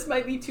like, this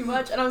might be too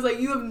much. And I was like,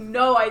 you have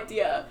no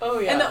idea. Oh,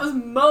 yeah. And that was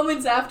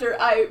moments after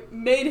I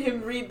made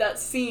him read that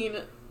scene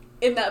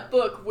in that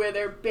book where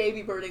they're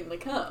baby birding the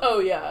cum. Oh,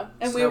 yeah.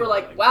 And we were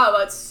like, Snowballing. wow,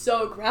 that's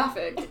so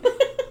graphic.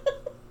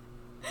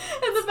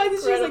 And the fact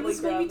that she was like, Incredibly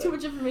this might be too graphic.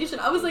 much information.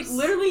 I was like,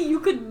 literally, you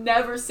could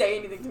never say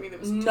anything to me that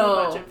was too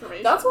No. much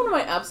information. That's one of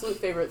my absolute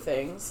favorite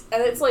things.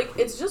 And it's like,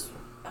 it's just,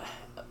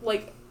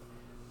 like,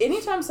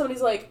 anytime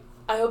somebody's like,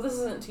 I hope this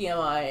isn't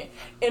TMI,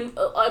 and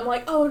I'm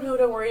like, oh no,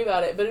 don't worry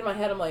about it. But in my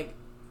head, I'm like,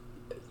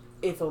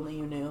 if only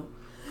you knew.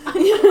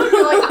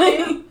 You're like,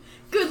 I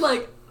could,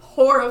 like,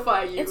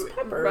 horrify you It's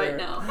Pepper. right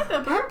now.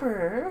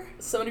 Pepper.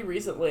 Somebody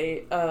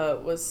recently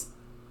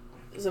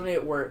somebody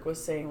at work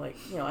was saying, like,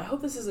 you know, I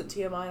hope this isn't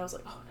TMI. And I was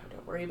like, oh no,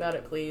 don't worry about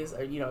it, please.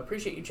 Or, you know,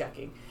 appreciate you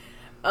checking.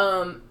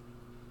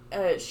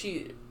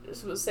 She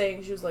was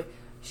saying, she was like,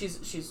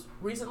 she's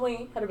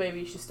recently had a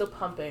baby. She's still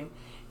pumping,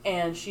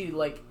 and she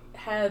like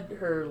had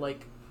her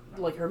like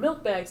her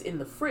milk bags in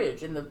the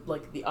fridge, in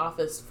the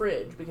office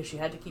fridge, because she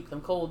had to keep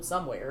them cold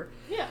somewhere.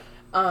 Yeah.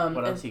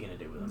 What else are you gonna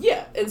do with them?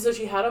 Yeah, and so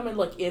she had them in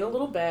a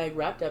little bag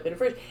wrapped up in a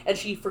fridge, and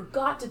she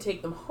forgot to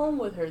take them home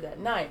with her that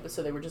night, but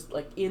so they were just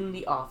like in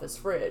the office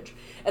fridge.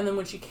 And then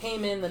when she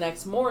came in the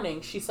next morning,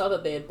 she saw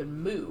that they had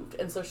been moved,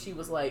 and so she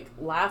was like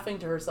laughing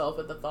to herself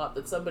at the thought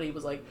that somebody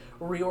was like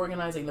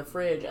reorganizing the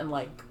fridge and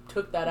like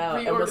took that out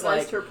and was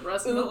like, Reorganized her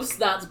breast milk. "Oops,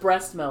 that's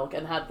breast milk,"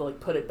 and had to like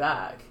put it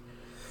back.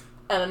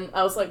 And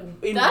I was like,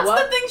 That's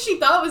the thing she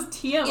thought was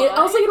TMI.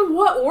 I was like, in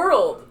what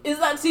world is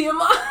that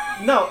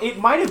TMI? No, it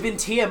might have been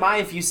TMI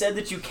if you said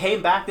that you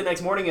came back the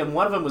next morning and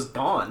one of them was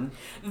gone.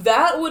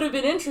 That would have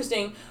been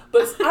interesting,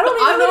 but I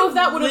don't even know if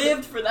that would have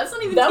lived for. That's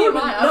not even that TMI. would've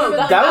been- I would've no, been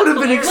like, That would have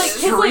that's been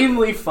hilarious.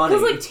 extremely funny.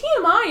 Because, like,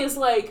 TMI is,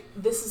 like,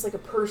 this is, like, a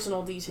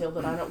personal detail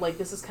that I don't, like,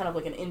 this is kind of,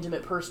 like, an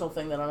intimate personal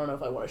thing that I don't know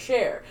if I want to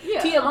share. Yeah.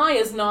 TMI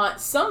is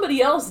not,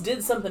 somebody else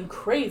did something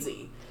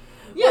crazy.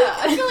 Yeah,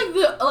 I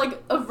feel like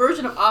a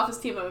version of Office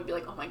TMI would be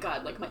like, oh my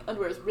god, like my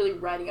underwear is really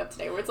riding up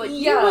today. Where it's like, you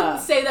Yeah.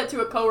 wouldn't say that to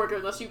a coworker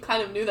unless you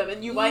kind of knew them,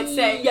 and you might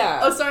say, Yeah.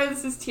 oh sorry,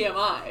 this is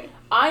TMI.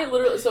 I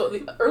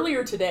literally,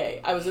 earlier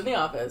today, I was in the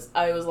office,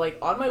 I was, like,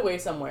 on my way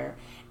somewhere,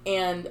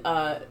 and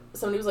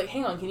somebody was like,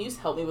 hang on, can you just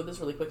help me with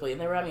this really quickly?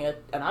 And they were having an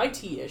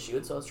IT issue,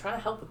 and so I was trying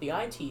to help with the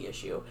IT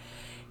issue,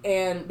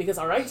 and because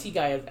our IT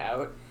guy is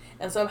out,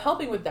 and so I'm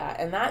helping with that,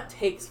 and that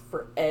takes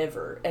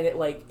forever, and it,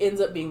 like,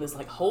 ends up being this,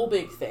 like, whole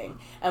big thing,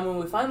 and when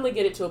we finally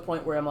get it to a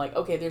point where I'm like,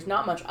 okay, there's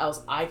not much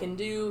else I can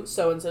do,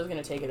 so-and-so's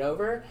gonna take it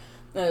over,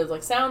 and it was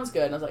like, sounds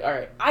good, and I was like,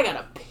 alright, I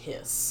gotta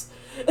piss.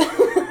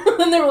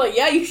 And they were like,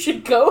 yeah, you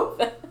should go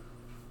then.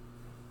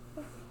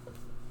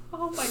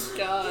 Oh my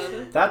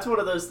god. That's one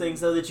of those things,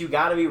 though, that you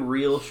gotta be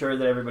real sure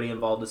that everybody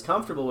involved is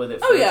comfortable with it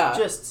Oh, first. yeah.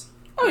 Just,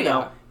 Oh, you know,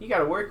 yeah. you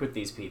gotta work with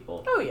these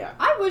people. Oh, yeah.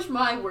 I wish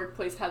my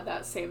workplace had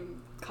that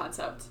same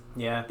concept.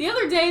 Yeah. The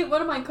other day,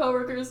 one of my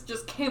coworkers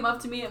just came up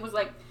to me and was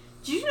like,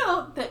 did you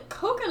know that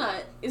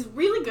coconut is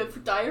really good for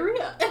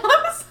diarrhea? And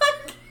I was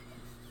like,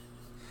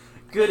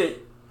 Good at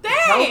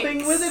thanks!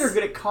 helping with it or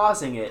good at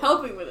causing it?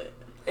 Helping with it.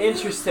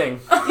 Interesting.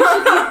 You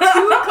should eat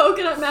 2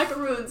 coconut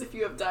macaroons if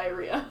you have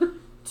diarrhea.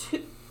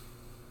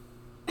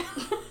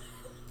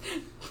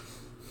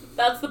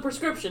 That's the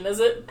prescription, is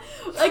it?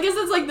 I guess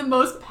it's like the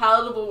most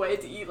palatable way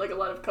to eat like a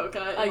lot of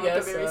coconut I in like a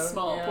guess very so.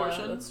 small Yeah,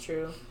 portion. That's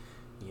true.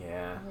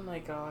 Yeah. Oh my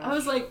gosh. I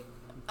was like,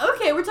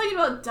 okay, we're talking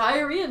about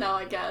diarrhea now,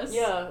 I guess.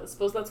 Yeah, I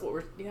suppose that's what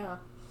we're. Yeah.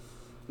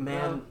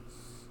 Man,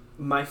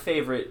 my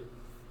favorite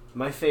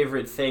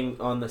thing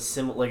on the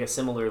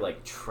similar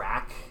like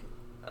track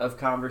of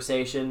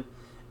conversation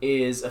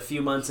is a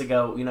few months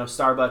ago,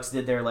 Starbucks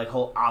did their like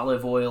whole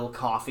olive oil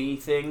coffee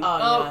thing.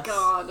 Oh Yes.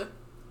 God.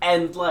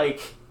 And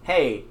like,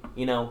 hey,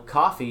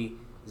 coffee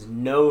is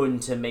known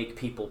to make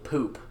people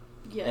poop.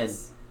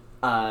 Yes.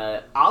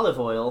 Olive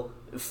oil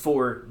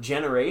for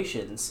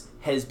generations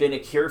has been a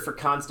cure for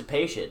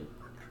constipation.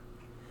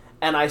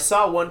 And I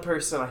saw one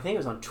person, I think it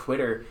was on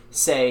Twitter,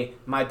 say,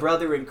 "My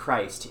brother in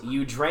Christ,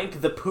 you drank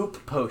the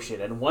poop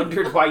potion and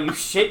wondered why you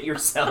shit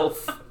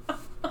yourself."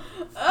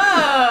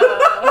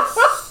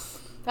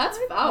 That's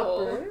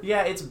foul.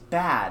 Yeah, it's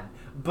bad.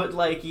 But,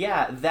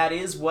 that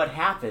is what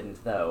happened,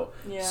 though.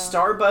 Yeah.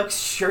 Starbucks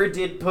sure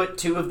did put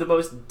two of the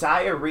most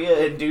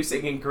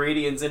diarrhea-inducing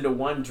ingredients into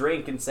one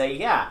drink and say,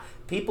 yeah,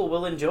 people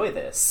will enjoy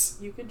this.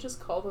 You could just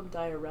call them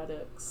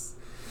diuretics.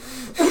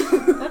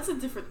 That's a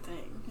different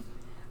thing.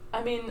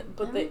 I mean,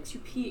 but That they. makes you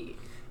pee.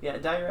 Yeah,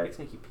 diuretics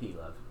make you pee,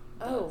 love.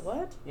 Oh,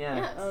 what? Yeah.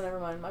 Yes. Oh, never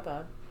mind. My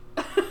bad.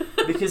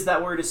 Because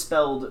that word is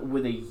spelled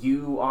with a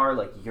U-R,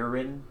 like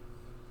urine.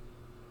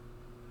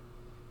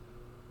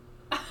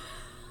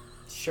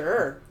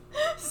 Sure.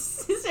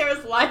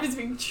 Sarah's life is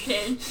being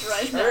changed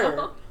right Sure.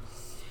 now.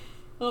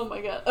 Oh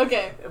my God.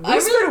 Okay. We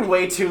spent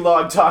way too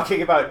long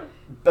talking about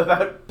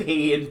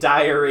pee and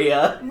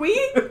diarrhea. We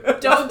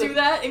don't do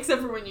that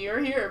except for when you're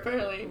here,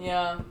 apparently.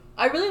 Yeah.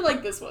 I really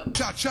like this one.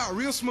 Cha-cha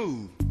real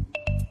smooth.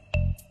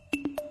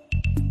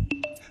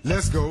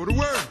 Let's go to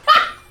work.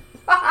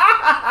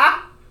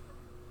 I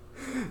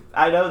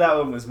know that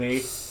one was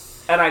me.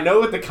 And I know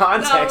what the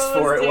context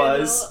That for it Daniel.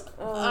 was.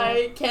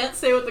 I can't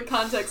say what the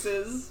context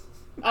is.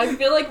 I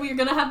feel like we're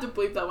gonna have to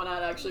bleep that one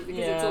out, actually,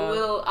 because it's a Yeah.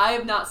 little... I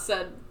have not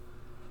said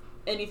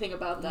anything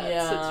about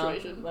that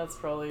situation. That's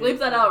probably. Bleep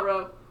that out,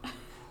 Ro.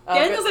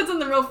 Daniel said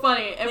something real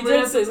funny, and He we're did gonna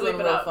have say to something bleep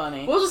it real out.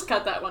 funny. We'll just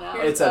cut that one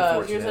out. It's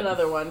unfortunate. Here's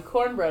another one.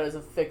 Cornbread is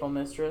a fickle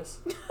mistress.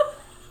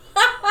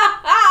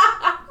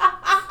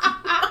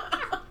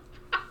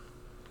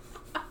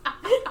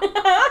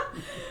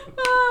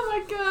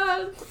 Oh my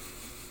God.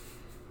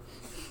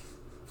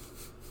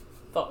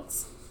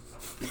 Thoughts.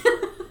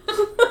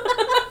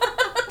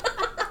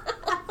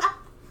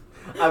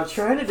 I'm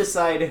trying to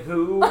decide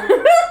who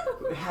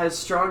has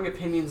strong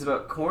opinions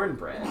about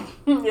cornbread.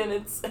 and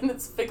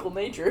its fickle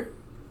nature.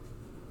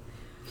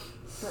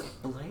 Is that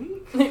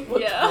Blake?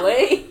 What's Yeah.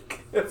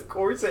 Blake? Of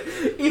course.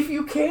 If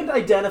you can't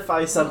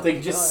identify something,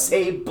 my just God.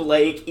 say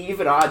Blake.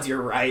 Even odds,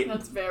 you're right.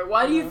 That's fair.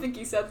 Why do you think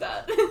he said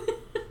that?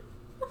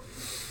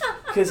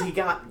 Because he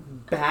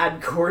got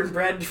bad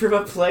cornbread from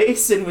a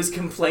place and was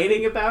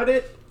complaining about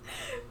it.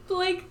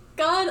 Blake,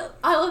 God,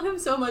 I love him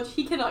so much.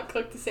 He cannot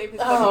cook to save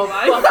his Oh,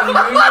 fucking life. fucking knew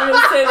you were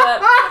gonna say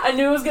that. I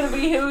knew it was gonna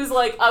be him who's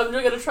like, I'm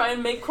gonna try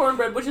and make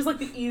cornbread, which is like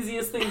the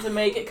easiest thing to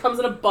make. It comes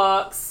in a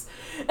box.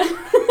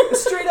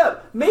 Straight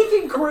up,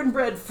 making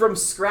cornbread from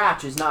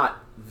scratch is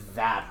not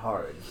that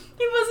hard.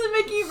 He wasn't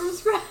making it from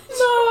scratch.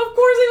 No, of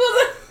course he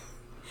wasn't.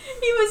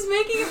 He was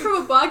making it from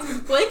a box,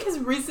 but Blake has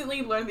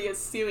recently learned he has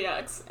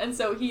celiacs, and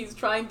so he's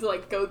trying to,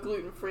 like, go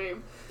gluten-free.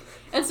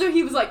 And so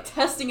he was, like,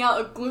 testing out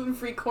a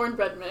gluten-free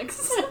cornbread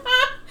mix.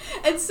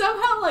 And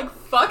somehow, like,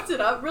 fucked it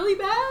up really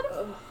bad.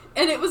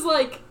 And it was,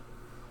 like...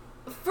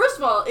 First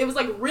of all, it was,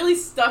 like, really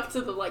stuck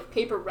to the, like,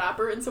 paper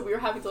wrapper, and so we were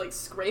having to, like,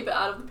 scrape it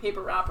out of the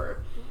paper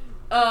wrapper.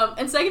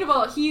 And second of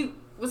all, he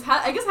was,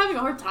 I guess, having a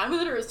hard time with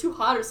it, or it was too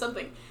hot or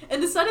something,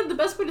 and decided the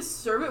best way to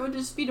serve it would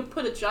just be to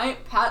put a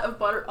giant pat of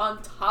butter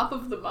on top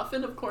of the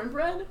muffin of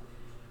cornbread,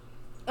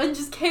 and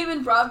just came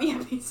and brought me a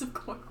piece of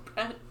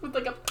cornbread with,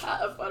 like, a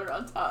pat of butter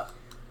on top.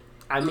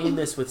 I mean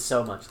this with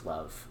so much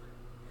love.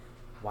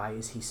 Why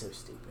is he so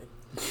stupid?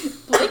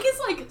 Blake is,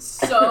 like,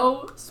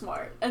 so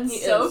smart and He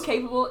so is.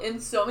 capable in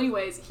so many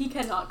ways. He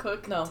cannot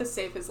cook No. to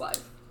save his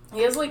life.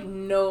 He has like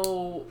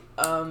no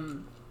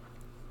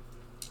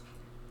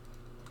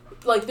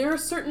like there are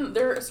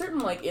certain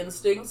like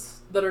instincts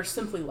that are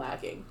simply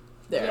lacking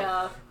there.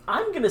 Yeah.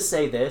 I'm gonna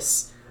say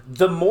this.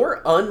 The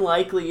more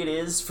unlikely it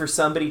is for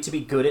somebody to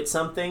be good at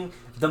something,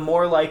 the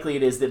more likely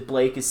it is that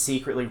Blake is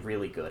secretly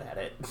really good at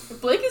it.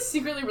 Blake is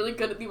secretly really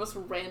good at the most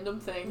random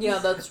things. Yeah,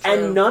 that's true.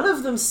 And none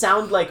of them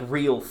sound like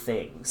real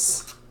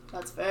things.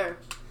 That's fair.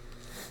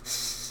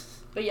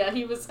 But yeah,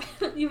 he was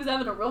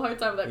having a real hard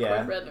time with that Yeah.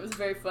 cornbread, and it was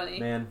very funny.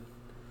 Man.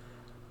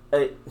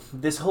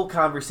 This whole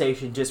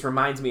conversation just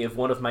reminds me of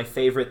one of my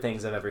favorite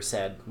things I've ever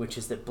said, which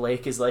is that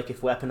Blake is like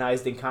if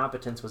weaponized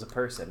incompetence was a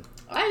person.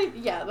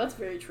 Yeah, that's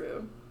very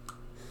true.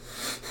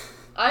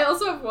 I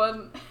also have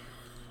one.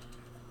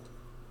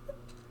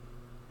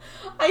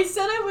 I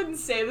said I wouldn't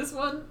say this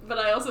one, but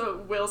I also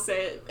will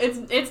say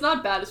it. It's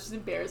not bad, it's just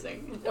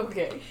embarrassing.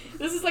 Okay.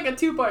 This is like a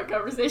 2-part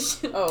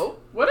conversation. Oh.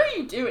 What are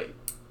you doing?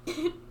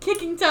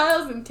 Kicking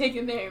tiles and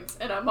taking names,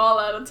 and I'm all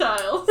out of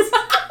tiles.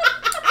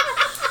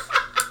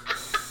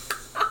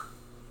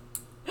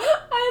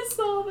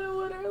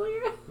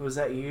 Was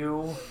that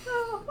you?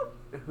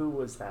 Who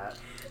was that?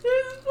 It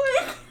was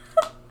Blake.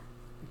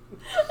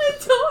 I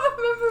don't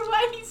remember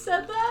why he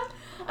said that.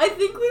 I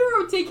think we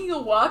were taking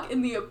a walk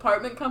in the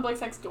apartment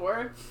complex next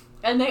door,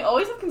 and they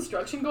always have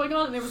construction going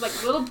on, and there was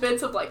like little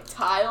bits of like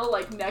tile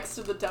like next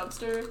to the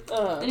dumpster,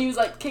 and he was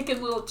like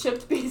kicking little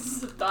chipped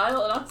pieces of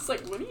tile, and I was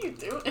like, "What are you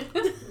doing?" And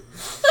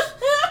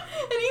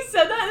he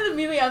said that, and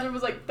immediately after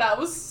was like, "That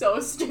was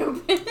so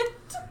stupid."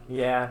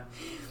 Yeah.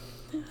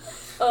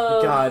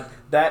 God,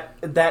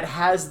 that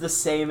has the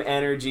same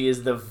energy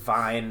as the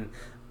Vine.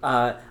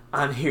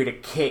 I'm here to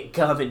kick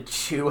gum and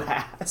chew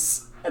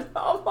ass, and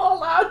I'm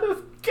all out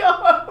of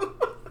gum.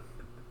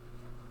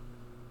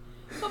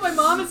 Oh, my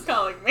mom is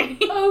calling me.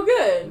 Oh,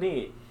 good.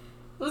 Neat.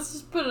 Let's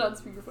just put it on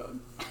speakerphone.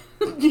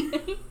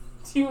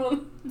 Do you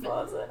want to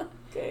pause it?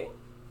 Okay.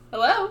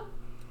 Hello?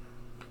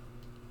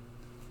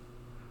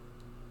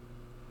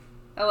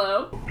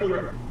 Hello?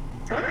 Hello.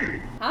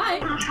 Hey. Hi.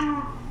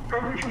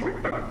 How was your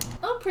week then?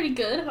 Oh, pretty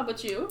good. How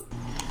about you?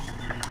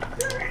 Not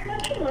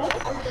too well.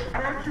 I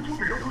actually took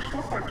the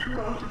overstop by 2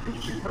 hours and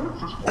 15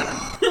 minutes this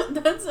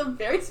morning. That's a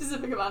very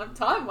specific amount of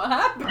time. What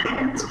happened?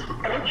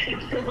 Actually,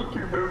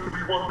 17 minutes to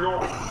be 1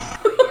 million.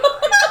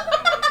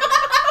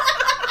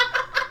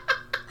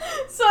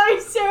 Sorry,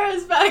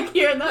 Sarah's back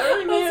here, and that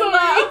really made me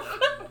laugh.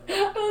 I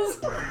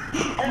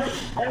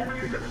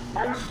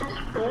was just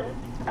filled.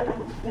 I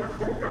was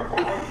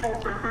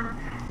thinking,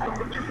 I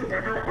looked at the video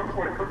and I was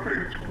like, okay,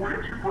 it's way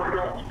too bright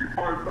out to be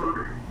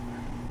 5:30.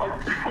 I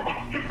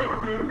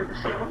got in at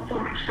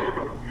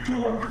 7:37. I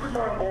looked at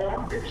my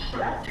alarm, it's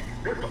set,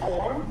 it's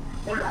on.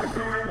 Like, I don't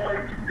know why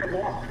it didn't get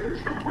lost.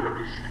 It's the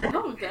weirdest.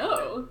 Oh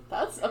no,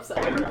 that's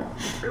upsetting. It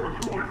was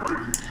really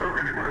crazy. So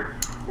anyway,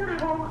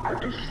 I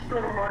just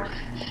got a nice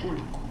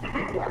sleep.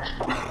 That's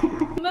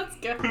fine. That's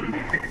good.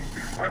 Anyway,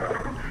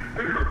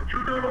 you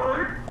doing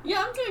alright?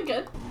 Yeah, I'm doing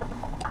good.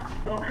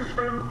 Work has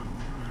been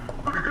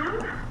pretty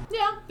good.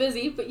 Yeah,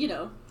 busy, but you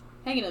know,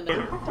 hanging in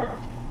there.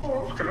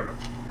 Oh, that's good.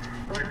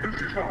 I mean,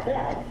 busy's not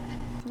bad.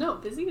 No,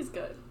 busy is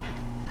good.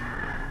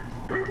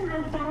 Busy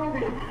has been on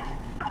the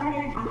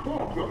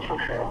club, that's for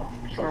sure.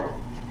 So,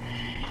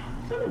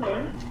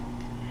 anyway,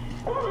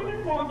 I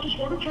just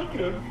want to check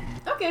in.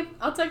 Okay,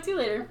 I'll talk to you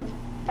later.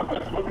 Okay,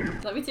 love you.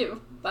 Love you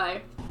too.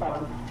 Bye.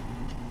 Bye.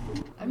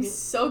 I'm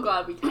so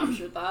glad we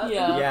captured that.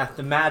 Yeah. Yeah,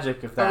 the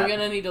magic of Are that. we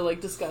gonna need to like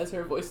disguise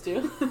her voice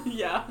too?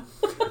 Yeah.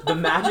 The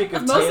magic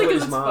of Mostly because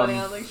Taylor's it's mom. funny.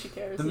 I don't think she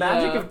cares. The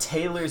magic Yeah. of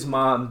Taylor's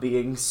mom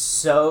being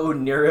so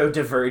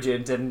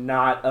neurodivergent and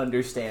not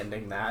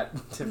understanding that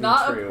to be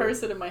Not true. a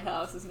person in my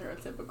house is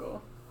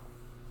neurotypical.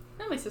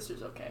 And my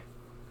sister's okay.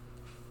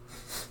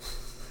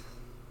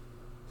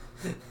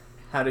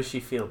 How does she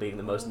feel being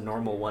the most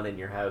normal one in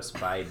your house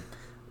by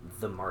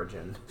the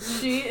margin?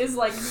 She is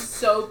like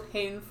so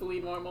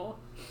painfully normal.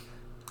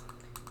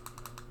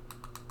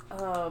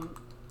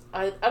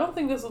 I don't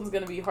think this one's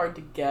gonna be hard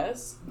to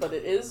guess, but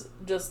it is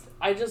just,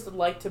 I just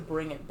like to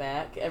bring it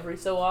back every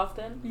so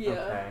often. Yeah.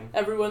 Okay.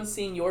 Everyone's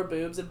seen your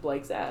boobs and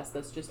Blake's ass.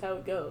 That's just how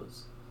it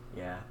goes.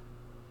 Yeah.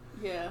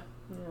 Yeah.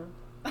 Yeah.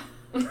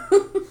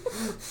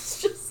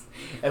 It's just,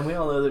 And we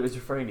all know that it was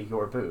referring to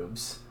your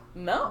boobs.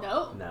 no.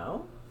 No.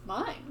 No?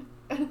 Mine.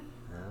 No.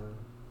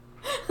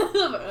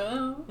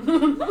 Oh.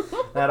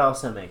 That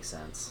also makes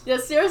sense. Yeah,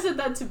 Sarah said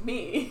that to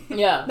me.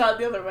 Yeah. Not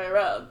the other way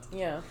around.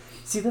 Yeah.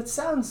 See, that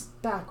sounds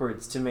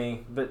backwards to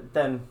me, but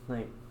then,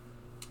 like...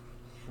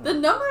 The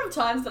number of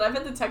times that I've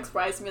had to text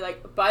Bryce and be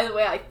like, by the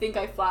way, I think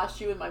I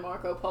flashed you in my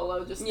Marco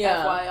Polo, just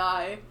Yeah.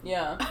 FYI.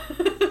 Yeah.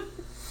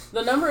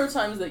 The number of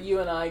times that you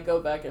and I go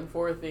back and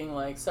forth being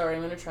like, sorry,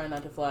 I'm gonna try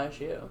not to flash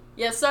you.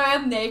 Yeah, sorry,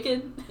 I'm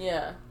naked.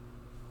 Yeah.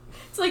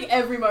 It's like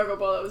every Marco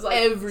Polo. It was like,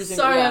 Every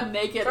single- sorry, yeah. I'm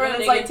naked. Sorry, and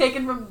I'm it's like naked.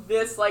 taken from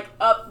this, like,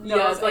 up nose.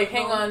 Yeah, it's like,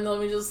 hang angle. on, let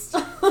me just...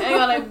 Hang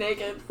on, I'm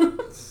naked.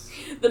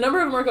 The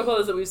number of Marco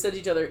Polos that we've sent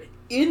each other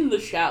in the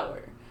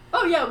shower.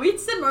 Oh, yeah, we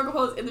send Marco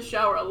Polos in the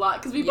shower a lot,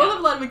 because we both Yeah. have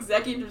a lot of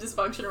executive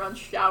dysfunction around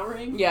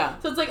showering. Yeah.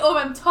 So it's like, oh,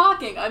 if I'm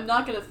talking, I'm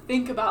not going to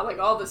think about, like,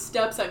 all the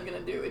steps I'm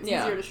going to do. It's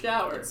Yeah. easier to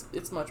shower.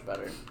 It's much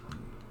better.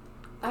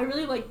 I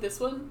really like this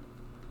one.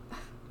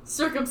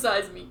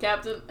 Circumcise me,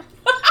 Captain.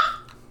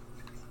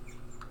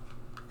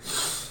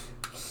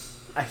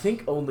 I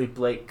think only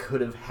Blake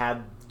could have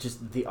had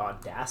just the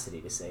audacity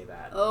to say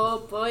that. Oh,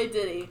 boy,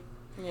 did he.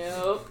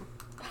 Yep.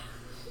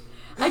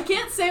 I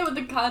can't say what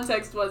the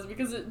context was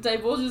because it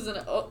divulges an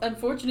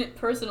unfortunate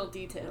personal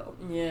detail.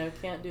 Yeah,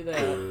 can't do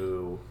that.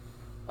 Ooh.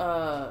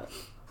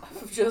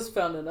 I've just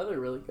found another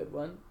really good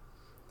one.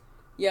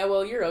 Yeah,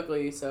 well, you're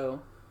ugly,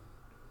 so...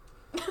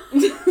 I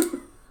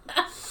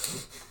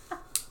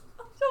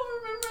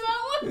don't remember that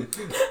one.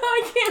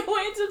 I can't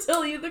wait to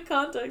tell you the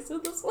context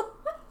of this one.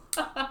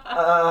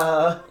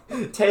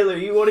 Taylor,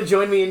 you want to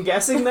join me in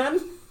guessing then?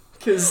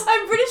 Because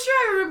I'm pretty sure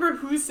I remember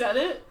who said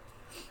it,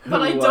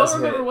 but I Who don't was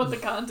remember it? what the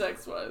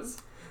context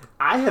was.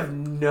 I have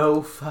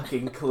no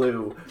fucking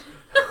clue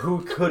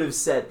who could have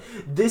said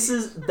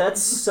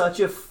that's such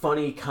a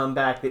funny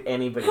comeback that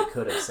anybody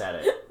could have said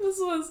it. This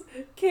was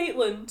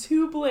Caitlin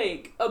to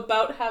Blake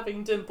about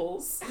having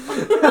dimples.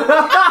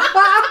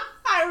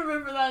 I I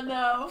remember that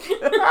now.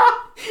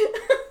 I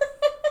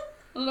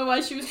don't know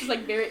why she was just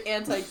like very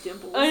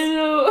anti-Dimples. I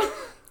know.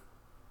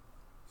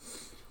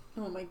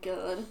 Oh my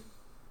god.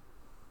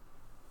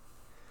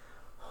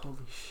 Holy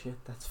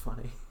shit, that's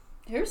funny.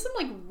 Here's some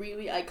like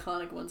really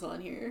iconic ones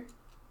on here.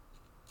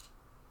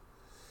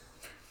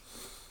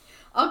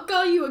 I'll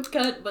call you a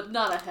cunt, but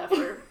not a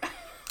heifer.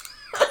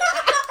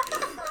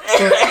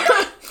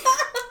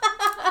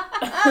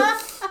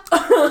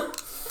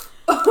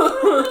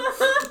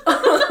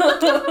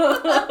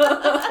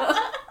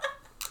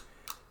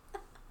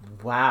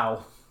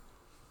 Wow.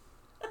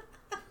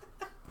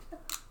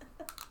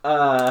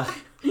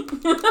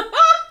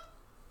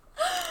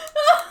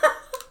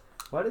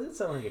 Why does it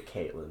sound like a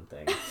Caitlyn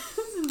thing? This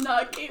is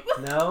not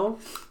Caitlyn. No?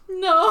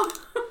 No.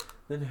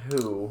 Then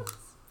who?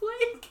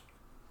 Blake.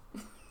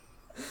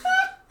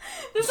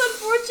 This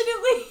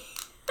unfortunately,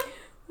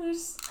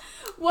 there's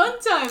one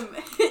time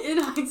in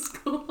high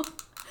school,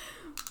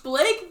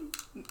 Blake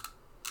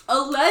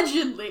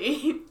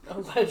allegedly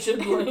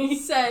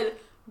said,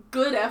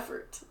 "Good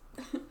effort."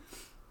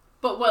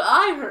 But what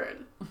I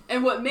heard,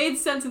 and what made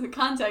sense in the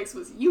context,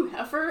 was, "You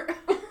heifer."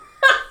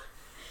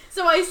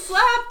 So I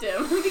slapped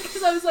him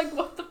because I was like,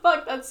 what the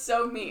fuck? That's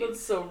so mean.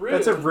 That's so rude.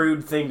 That's a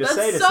rude thing to That's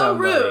say to so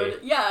somebody. rude.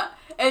 Yeah.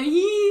 And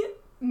he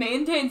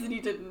maintains that he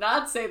did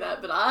not say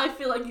that, but I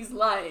feel like he's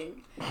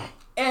lying.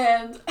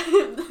 And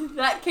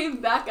that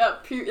came back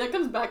up. That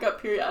comes back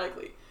up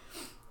periodically.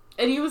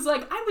 And he was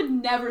like, I would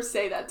never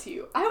say that to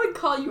you. I would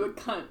call you a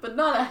cunt, but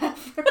not a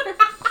heifer.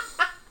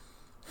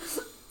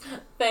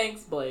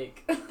 Thanks,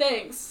 Blake.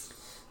 Thanks.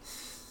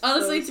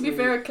 Honestly, So to be sweet.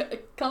 fair,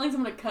 calling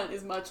someone a cunt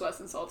is much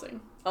less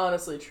insulting.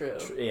 Honestly, true.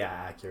 Yeah,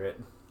 accurate.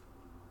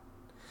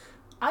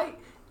 I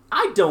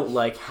don't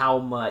like how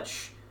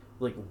much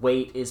like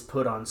weight is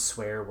put on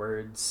swear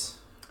words.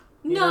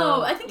 You No,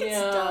 know? I think it's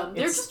Yeah. dumb.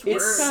 They're It's- just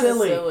it's words. Kinda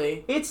silly.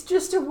 silly. It's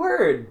just a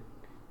word.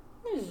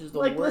 It's just a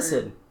Like, word.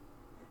 listen,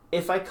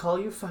 if I call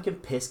you fucking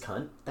piss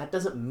cunt, that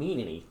doesn't mean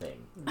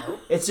anything. Nope.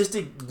 It's just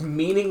a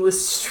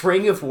meaningless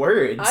string of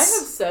words. I have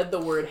said the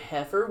word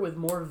heifer with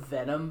more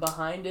venom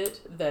behind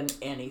it than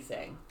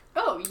anything.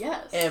 Oh,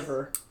 yes.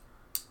 Ever.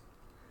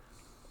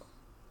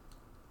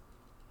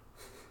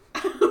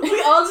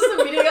 We all just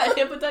immediately got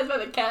hypnotized by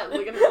the cat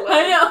looking at the leg.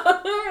 I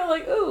know. We're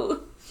like, ooh,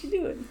 what's she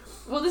doing?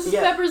 Well, this is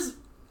Yeah. Pepper's...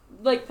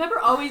 Like, Pepper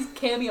always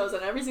cameos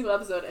on every single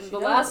episode, and She the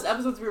does. last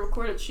episodes we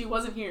recorded, she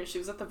wasn't here. She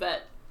was at the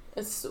vet.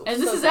 It's so,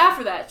 And this so is bad.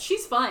 after that.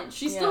 She's fine.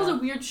 She still has Yeah. a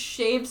weird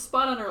shaved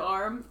spot on her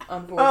arm.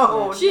 Unfortunate.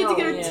 Oh, She had to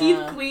get her Yeah.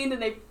 teeth cleaned,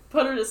 and they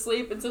put her to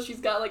sleep, and so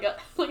she's got like a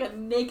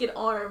naked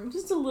arm.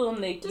 Just a little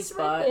naked Just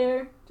spot. right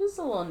there. Just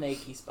a little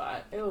naked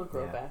spot. It'll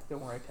grow Yeah. back.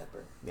 Don't worry,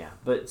 Pepper. Yeah,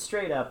 but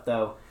straight up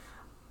though,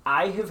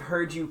 I have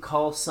heard you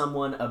call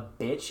someone a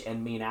bitch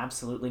and mean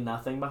absolutely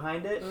nothing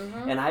behind it,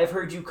 Mm-hmm. and I have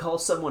heard you call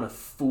someone a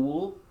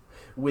fool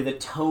with a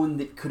tone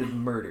that could have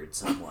murdered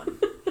someone.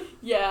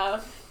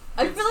 Yeah.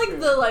 I It's feel like true.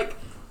 the like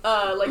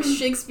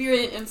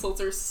Shakespearean insults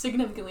are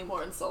significantly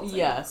more insulting.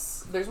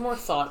 Yes, there's more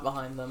thought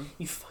behind them.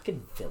 You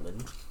fucking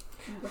villain.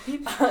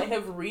 Right? I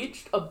have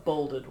reached a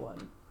bolded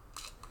one.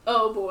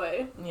 Oh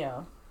boy.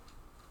 Yeah.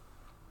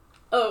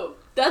 Oh,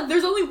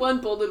 there's only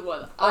one bolded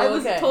one. I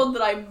was okay. told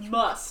that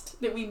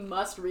we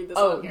must read this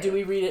Oh, on here. do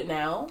we read it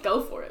now?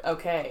 Go for it.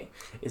 Okay.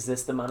 Is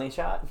this the money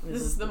shot?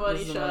 This is the money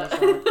this is shot. the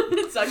money shot.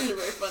 It's actually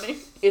very funny.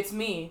 It's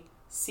me,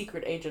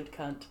 secret agent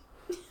cunt.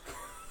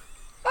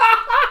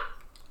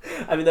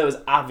 I mean, that was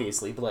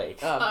obviously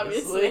Blake.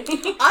 Obviously.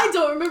 I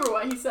don't remember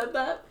why he said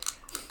that.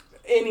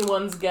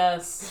 Anyone's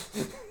guess.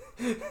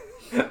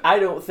 I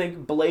don't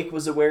think Blake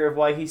was aware of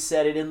why he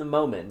said it in the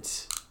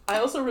moment. I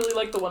also really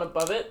like the one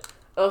above it.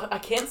 Oh, I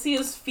can't see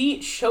his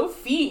feet. Show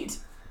feet.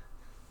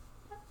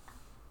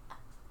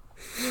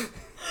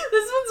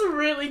 This one's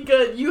really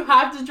good. You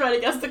have to try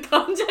to guess the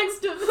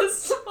context of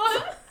this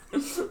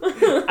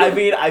one. I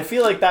mean, I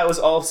feel like that was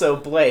also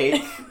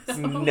Blake.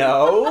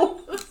 No?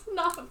 It's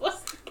not Blake.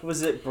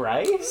 Was it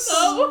Bryce?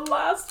 No.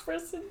 Last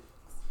person.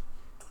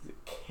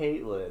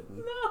 Caitlyn.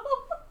 No.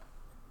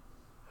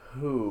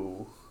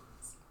 Who?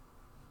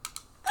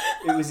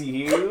 It was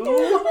you? Can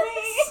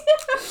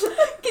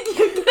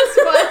you guess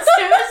why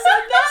Sarah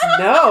said that?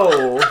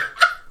 No!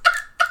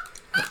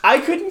 I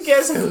couldn't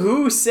guess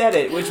who said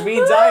it, which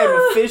means I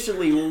am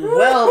officially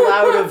well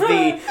out of the,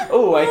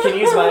 I can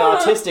use my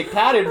autistic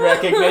pattern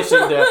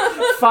recognition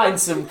to find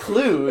some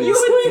clues. You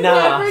would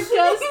Nah. never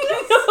guess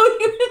this. No,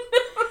 you would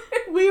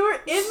never. We were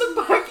in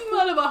the parking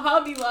lot of a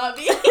Hobby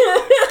Lobby.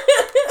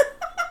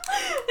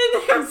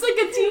 And there was like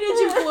a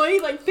teenage employee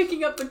like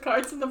picking up the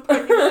carts in the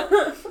parking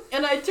lot.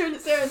 And I turned to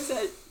Sarah and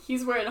said,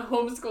 he's wearing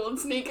homeschooled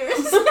sneakers.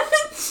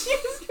 She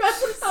was trying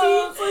to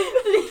see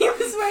that he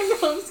was wearing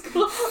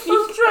homeschooled I'm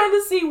sneakers. trying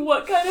to see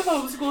what kind of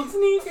homeschooled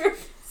sneakers.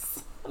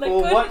 And I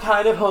couldn't. what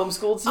kind of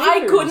homeschooled sneakers?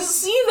 I couldn't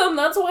see them.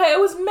 That's why I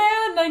was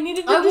mad, and I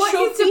needed them I to want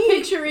show you to feet.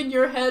 picture in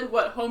your head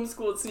what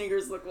homeschooled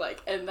sneakers look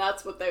like, and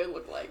that's what they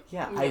look like.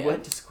 Yeah, I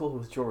went to school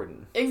with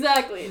Jordan.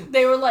 Exactly.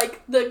 They were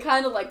like the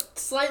kind of like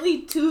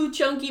slightly too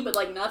chunky, but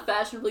like not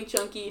fashionably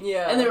chunky.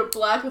 Yeah. And they were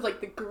black with like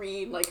the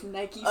green like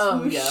Nike swoosh.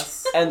 Oh,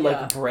 yes. And Yeah.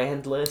 like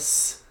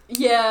brandless.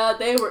 Yeah,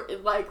 they were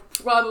like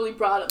probably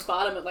bought at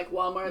like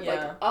Walmart, Yeah.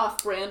 like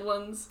off-brand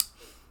ones.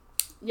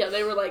 Yeah,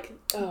 they were like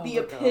Oh the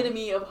my God.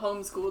 epitome of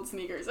homeschooled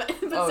sneakers. But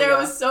Oh, Sarah yeah.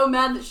 was so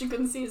mad that she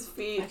couldn't see his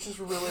feet. I just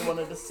really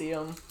wanted to see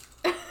them.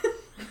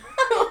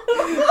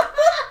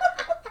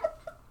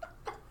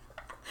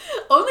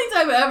 Only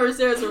time ever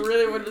Sarah's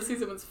really wanted to see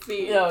someone's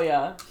feet. Oh,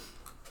 yeah.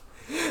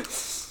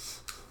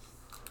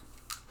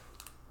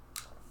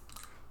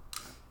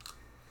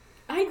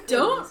 I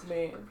don't. Goodness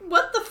me.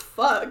 What the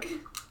fuck?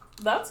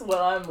 That's what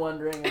I'm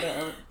wondering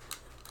about.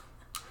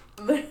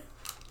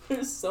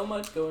 There's so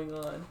much going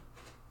on.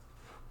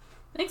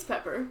 Thanks,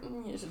 Pepper.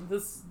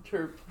 This is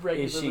her Is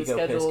regularly she go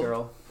piss scheduled.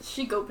 girl?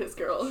 She go piss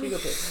girl. She go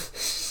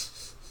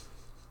piss.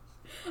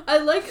 I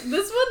like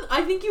this one.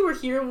 I think you were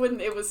here when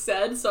it was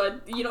said, so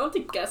you don't have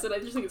to guess it. I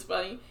just think it's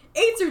funny.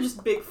 8s are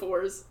just big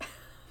 4s.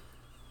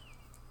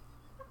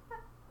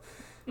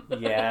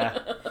 Yeah.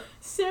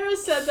 Sarah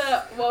said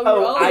that while we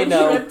were all I on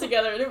know. a trip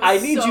together, and it was I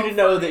need so you to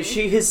know funny. that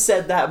she has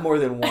said that more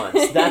than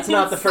once. That's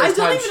not the I first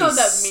don't time even know what she's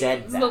that said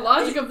means. that. The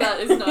logic of that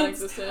is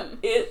non-existent.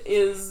 It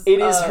is. It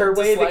is her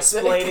way of dyslexic.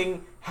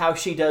 explaining how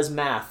she does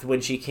math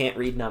when she can't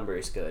read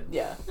numbers good.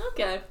 Yeah.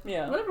 Okay.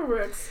 Yeah. Whatever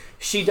works.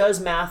 She does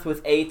math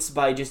with 8s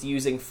by just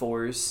using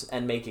 4s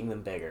and making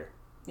them bigger.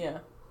 Yeah.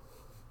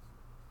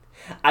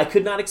 I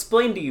could not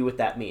explain to you what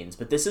that means,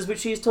 but this is what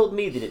she's told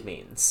me that it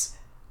means.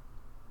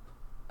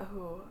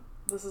 Oh,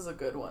 this is a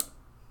good one.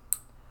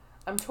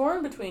 I'm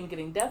torn between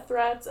getting death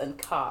threats and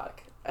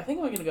cock. I think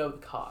I'm gonna go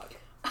with cock.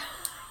 I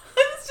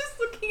was just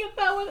looking at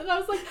that one, and I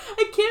was like,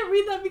 I can't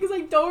read that because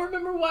I don't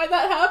remember why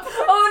that happened.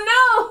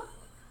 Oh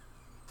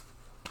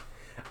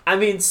I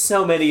mean,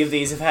 so many of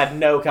these have had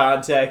no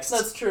context. no!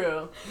 That's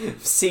true.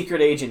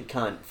 Secret agent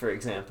cunt, for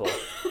example.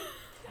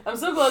 I'm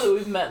so glad that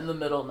we've met in the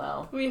middle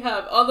now. We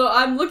have, although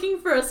I'm looking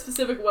for a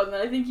specific one that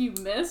I think you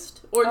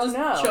missed or Oh, just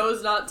no.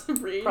 chose not to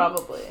read.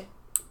 Probably.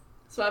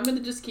 So I'm gonna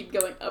just keep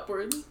going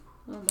upwards.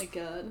 Oh my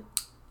god.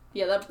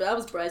 Yeah, that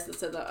was Bryce that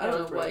said that. I That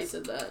don't was know why he Bryce.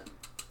 said that.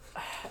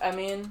 I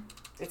mean,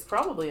 it's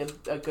probably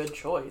a good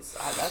choice.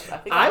 I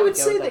think I would go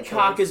say with that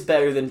cock choice. is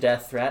better than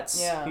death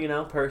threats. Yeah. You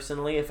know,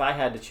 personally, if I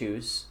had to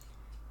choose.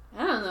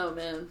 I don't know,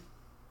 man.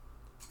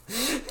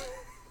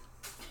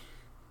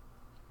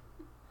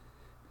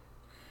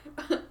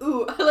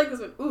 Ooh, I like this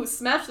one. Ooh,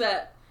 smash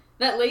that.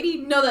 That lady?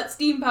 No, that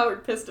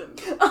steam-powered piston.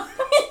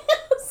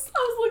 Yes. I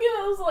was looking at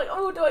it, I was like,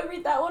 oh, do I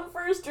read that one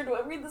first or do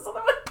I read this other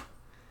one?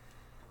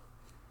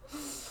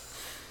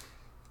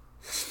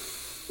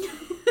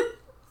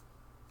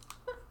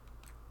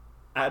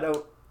 I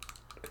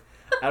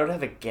don't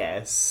have a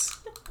guess.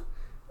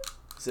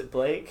 Is it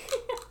Blake?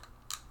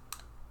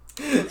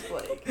 It's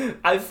Blake.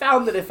 I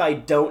found that if I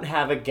don't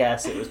have a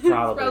guess, it was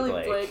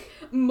probably, Blake.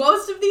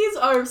 Most of these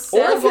are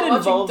said if it while watching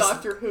involves-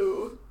 Doctor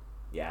Who.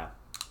 Yeah.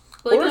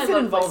 Blake or and if I it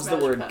both involves the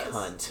like word Smash Pass.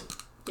 cunt,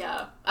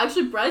 Yeah.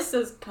 Actually, Bryce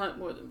says cunt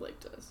more than Blake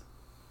does.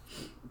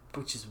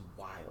 which is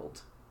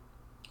wild.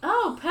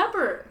 Oh,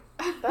 Pepper.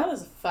 That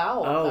is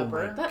foul, Oh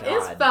Pepper. my That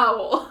God. is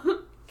foul.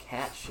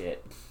 Cat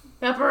shit.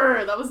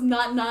 Pepper, that was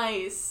not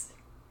nice.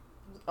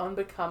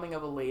 Unbecoming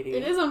of a lady.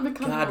 It is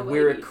unbecoming. God, of a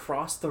we're lady.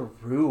 across the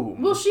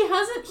room. Well, she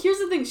hasn't. Here's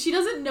the thing. She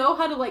doesn't know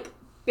how to like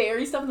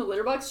bury stuff in the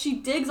litter box. She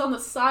digs on the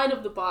side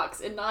of the box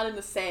and not in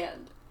the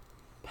sand.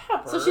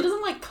 Pepper. So she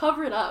doesn't like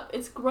cover it up.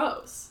 It's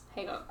gross.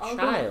 Hang on. I'll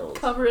go Child.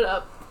 cover it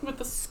up with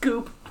the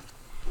scoop.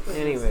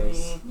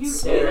 Anyways, You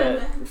Sarah,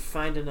 can.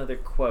 find another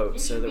quote You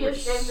so should that be we're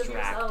ashamed of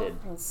yourself. distracted.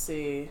 Let's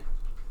see.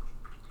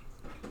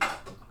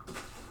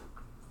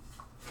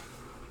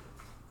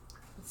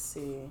 Let's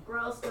see.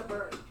 Gross,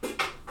 Pepper.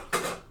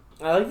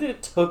 I like that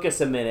it took us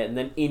a minute, and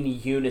then in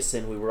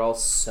unison we were all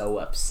so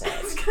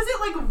upset. It's because it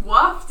like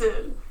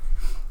wafted.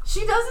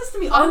 She does this to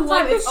me all the love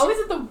time. that It's she- always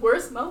at the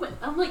worst moment.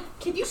 I'm like,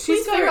 can you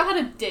please got figure her- out how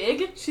to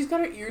dig? She's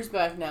got her ears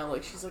back now,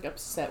 like she's like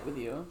upset with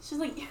you. She's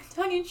like, you're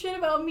talking shit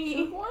about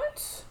me.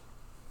 What?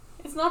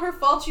 It's not her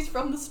fault she's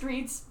from the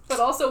streets, but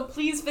also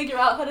please figure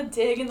out how to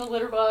dig in the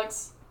litter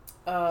box.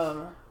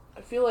 I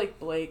feel like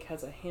Blake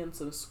has a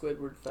handsome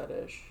Squidward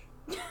fetish.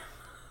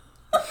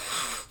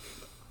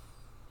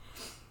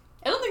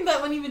 I don't think that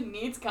one even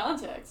needs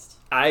context.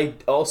 I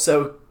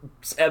also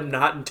am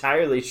not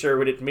entirely sure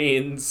what it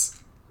means.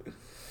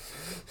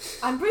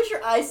 I'm pretty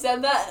sure I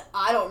said that, and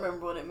I don't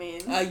remember what it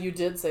means. You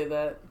did say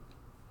that.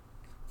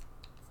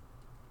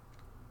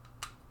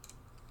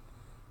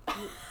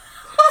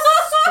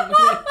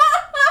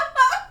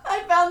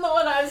 I found the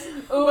one I was.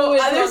 Oh, well, which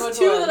one, there's which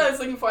two one? that I was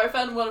looking for. I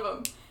found one of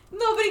them.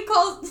 Nobody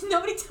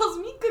tells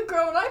me good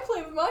girl when I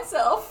play with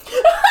myself.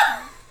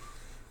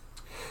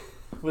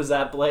 Was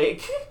that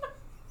Blake?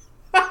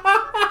 What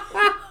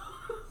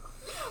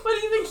do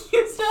you think he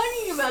was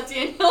talking about,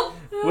 Daniel?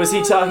 Was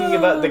he talking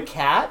about the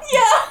cat?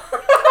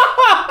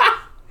 Yeah.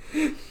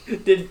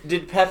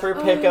 Did Pepper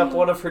pick up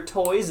one of her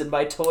toys? And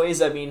by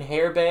toys, I mean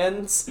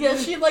hairbands. Yeah,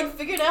 she like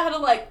figured out how to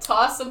like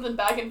toss something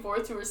back and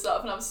forth to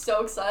herself, and I was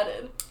so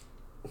excited.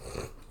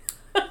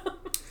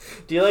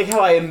 Do you like how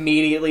I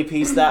immediately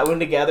pieced that one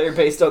together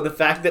based on the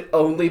fact that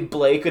only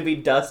Blake would be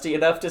dusty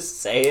enough to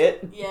say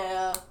it?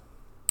 Yeah.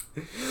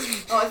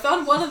 Oh, I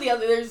found one of the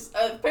other. There's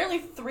apparently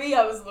 3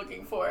 I was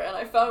looking for, and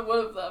I found one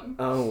of them.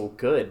 Oh,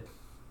 good.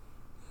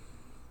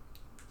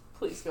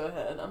 Please go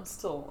ahead. I'm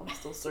still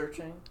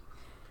searching.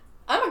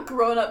 I'm a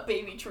grown-up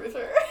baby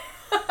truther.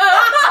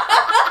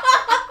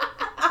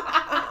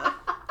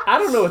 I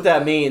don't know what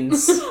that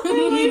means.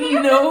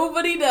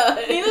 Nobody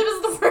does. Neither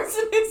does the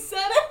person who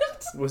said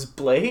it. Was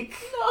Blake?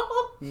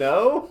 No.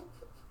 No?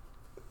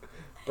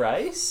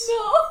 Bryce?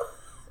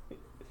 No.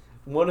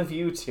 One of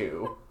you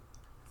two.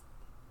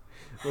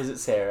 Was it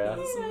Sarah?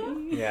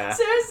 Yeah.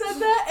 Sarah said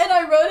that, and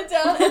I wrote it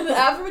down, and then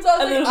afterwards I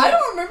was And like, then I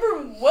don't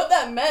remember what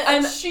that meant,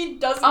 and And she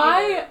doesn't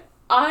either.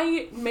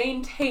 I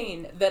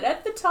maintain that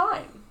at the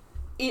time,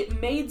 it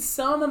made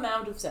some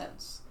amount of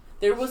sense.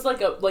 There was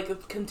like a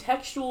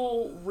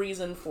contextual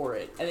reason for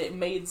it, and it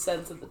made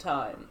sense at the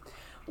time.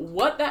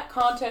 What that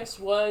context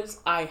was,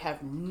 I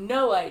have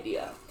no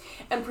idea.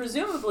 And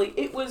presumably,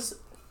 it was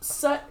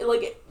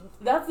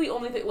that's the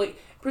only thing. Like,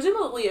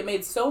 presumably, it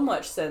made so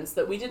much sense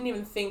that we didn't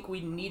even think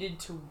we needed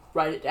to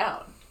write it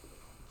down.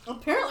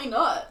 Apparently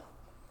not.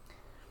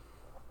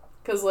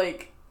 'Cause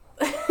like,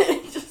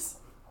 it just.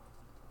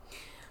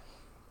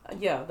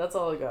 Yeah, that's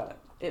all I got.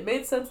 It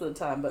made sense at the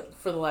time, but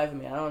for the life of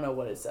me, I don't know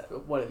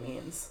what it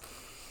means.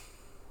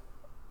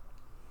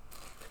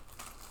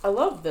 I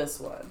love this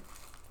one.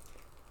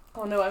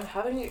 Oh no, I'm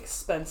having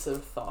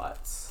expensive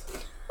thoughts.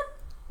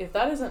 If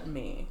that isn't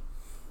me,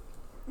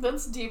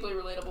 That's deeply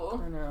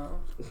relatable. I know.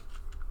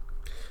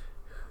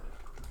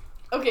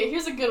 Okay,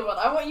 here's a good one.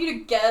 I want you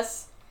to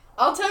guess.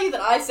 I'll tell you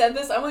that I said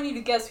this. I want you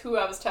to guess who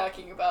I was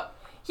talking about.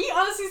 He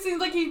honestly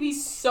seems like he'd be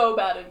so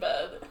bad in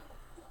bed.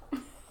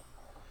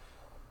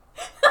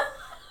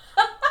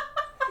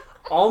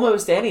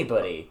 Almost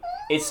anybody.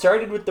 It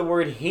started with the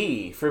word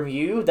he. From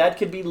you, that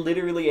could be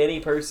literally any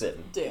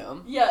person.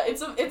 Damn. Yeah,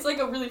 it's like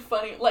a really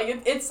funny,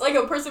 like, it's like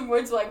a person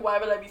words like, why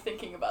would I be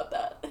thinking about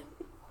that?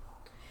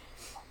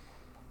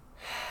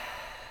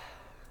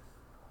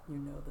 You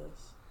know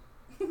this.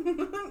 No,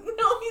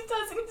 he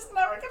doesn't. He's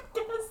never gonna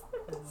guess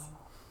this.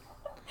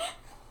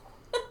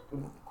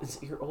 Is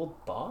it your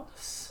old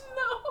boss?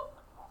 No.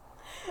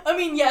 I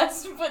mean,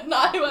 yes, but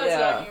not who I was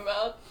Yeah. talking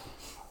about.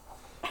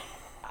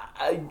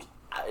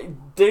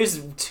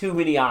 There's too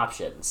many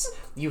options.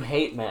 You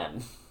hate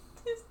men.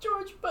 It's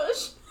George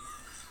Bush.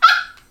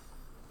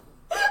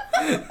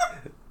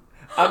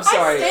 I'm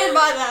sorry. I stand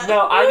by that.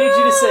 No, I need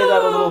you to say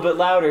that a little bit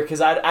louder because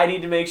I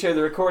need to make sure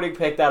the recording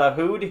picked that up.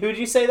 Who'd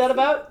you say that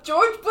about?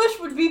 George Bush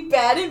would be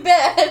bad in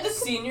bed.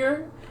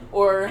 Senior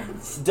or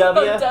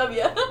W?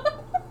 W.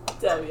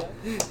 W.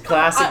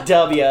 Classic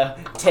W.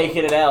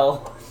 Taking an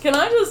L. Can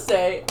I just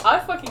say, I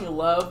fucking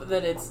love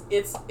that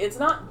it's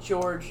not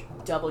George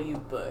W.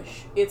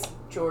 Bush. It's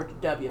George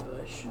W.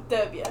 Bush.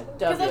 W.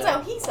 Because that's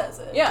how he says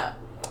it. Yeah.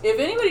 If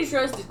anybody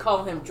tries to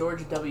call him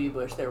George W.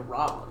 Bush, they're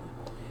wrong.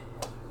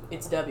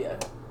 It's W.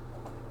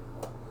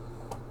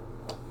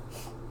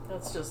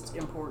 That's just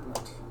important.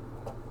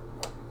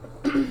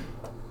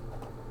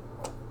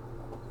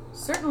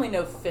 Certainly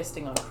no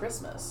fisting on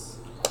Christmas.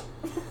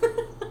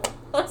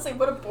 Honestly,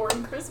 what a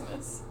boring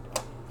Christmas.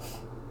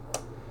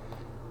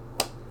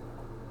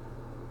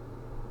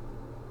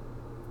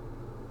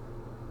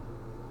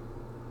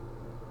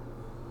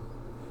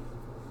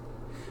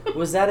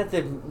 Was that at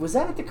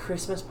the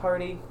Christmas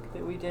party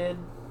that we did?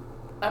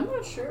 I'm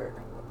not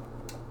sure.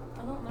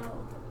 I don't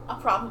know.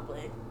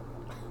 Probably.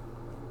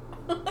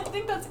 I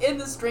think that's in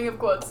the string of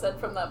quotes said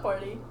from that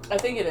party. I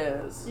think it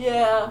is.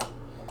 Yeah.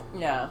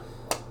 Yeah.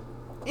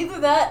 Either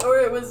that or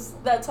it was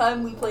that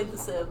time we played The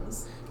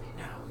Sims.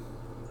 No.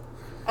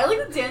 I like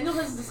that Daniel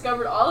has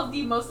discovered all of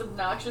the most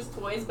obnoxious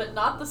toys, but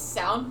not the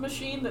sound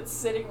machine that's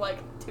sitting like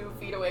 2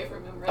 feet away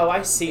from him. Right Oh, now I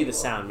on see the table.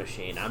 sound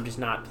machine. I'm just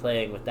not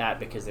playing with that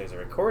because there's a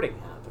recording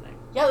happening.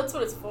 Yeah, that's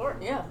what it's for.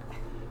 Yeah.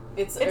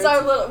 It's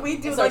our little. We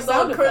do it's like our the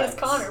whole sound Curtis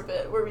effects. Connor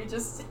bit where we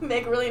just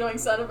make really annoying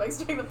sound effects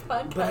during the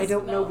podcast. But I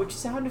don't know which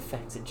sound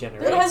effects it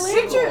generates. It has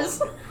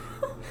pictures.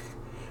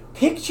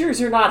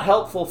 Pictures are not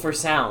helpful for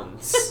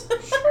sounds.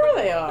 Sure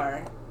they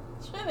are.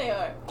 Sure they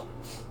are.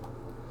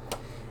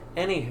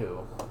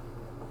 Anywho.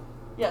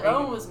 Yeah, that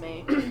one was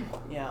me.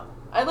 Yeah.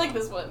 I like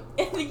this one.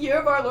 In the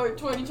year of our Lord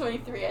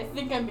 2023, I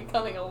think I'm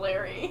becoming a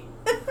Larry.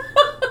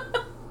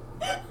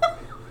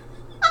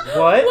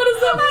 What? What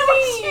does that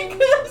You mean?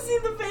 could have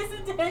seen the face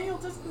that Daniel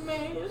just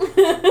made.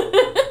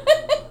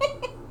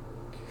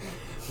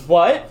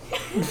 What?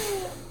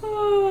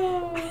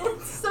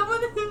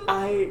 Someone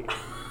who...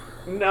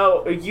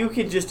 No, you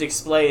can just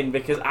explain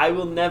because I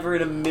will never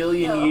in a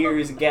million No.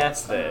 years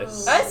guess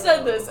this. I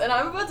said this, and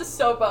I'm about to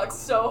soapbox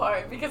so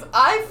hard because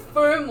I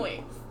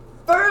firmly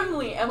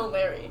am a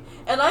Larry.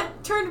 And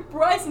I've turned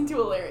Bryce into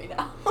a Larry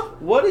now.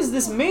 What does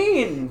this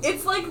mean?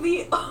 It's like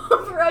the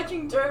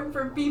overarching term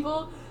for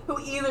people who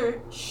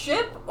either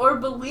ship or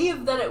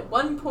believe that at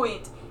one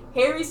point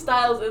Harry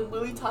Styles and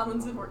Louis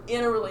Tomlinson were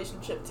in a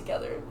relationship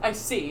together. I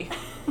see.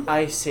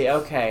 I see.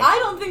 Okay. I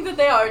don't think that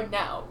they are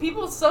now.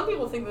 Some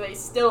people think that they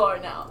still are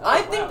now. Oh,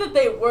 I wow. think that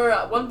they were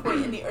at one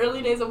point in the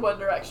early days of One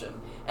Direction.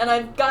 And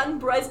I've gotten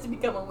Bryce to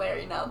become a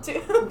Larry now,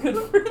 too. Good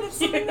for And it's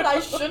something you. that I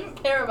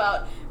shouldn't care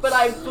about, but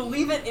I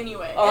believe it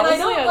anyway. Honestly,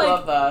 and I don't, I like,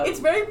 love that. It's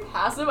very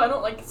passive. I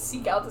don't, like,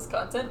 seek out this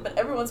content, but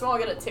every once in a while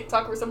I get a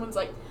TikTok where someone's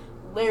like,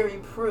 Larry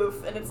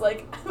proof, and it's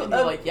like, And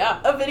you're like,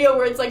 yeah, a video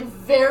where it's, like,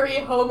 very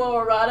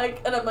homoerotic,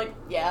 and I'm like,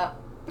 yeah.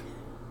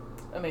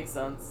 that makes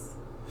sense.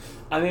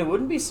 I mean, it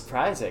wouldn't be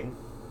surprising.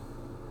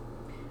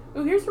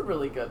 Ooh, here's a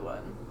really good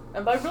one.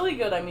 And by really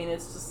good, I mean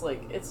it's just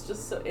like, it's so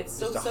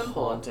Just a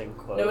simple. haunting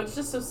quote. No, it's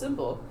just so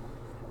simple.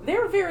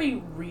 They're very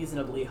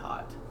reasonably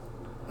hot.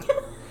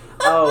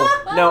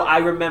 Oh, no, I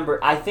remember.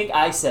 I think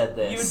I said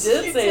You this.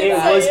 did You say did It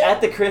that. was it.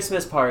 at the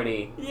Christmas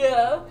party.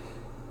 Yeah.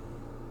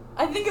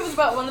 I think it was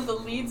about one of the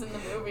leads in the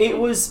movie. It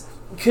was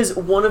because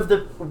one of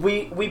the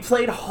we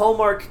played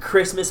Hallmark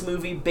Christmas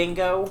movie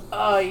bingo,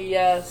 Oh,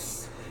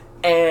 yes.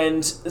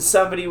 and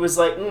somebody was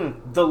like,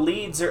 "The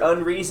leads are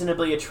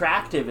unreasonably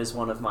attractive," is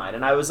one of mine,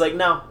 and I was like,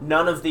 "No,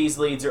 none of these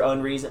leads are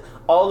unreason.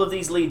 All of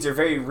these leads are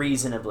very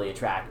reasonably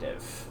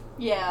attractive.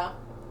 Yeah,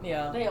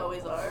 Yeah. they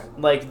always are.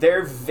 Like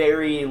they're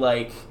very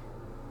like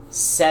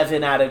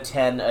 7 out of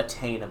 10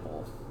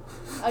 attainable."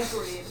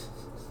 Agreed.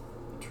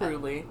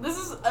 Truly. This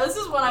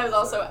is one I was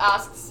also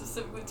asked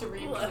specifically to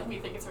read because we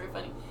think it's very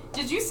funny.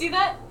 Did you see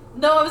that?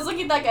 No, I was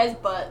looking at that guy's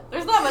butt.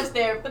 There's not much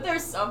there, but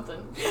there's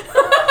something.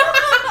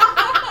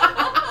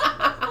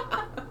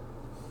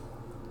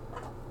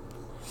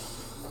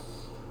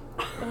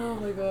 Oh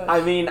my god.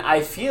 I mean,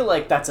 I feel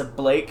like that's a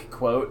Blake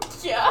quote.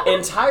 Yeah.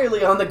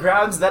 Entirely on the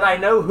grounds that I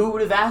know who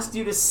would have asked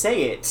you to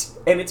say it,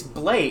 and it's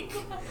Blake,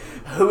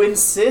 who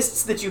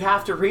insists that you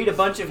have to read a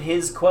bunch of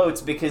his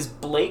quotes because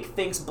Blake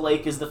thinks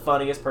Blake is the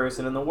funniest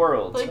person in the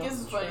world. Blake is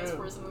That's the funniest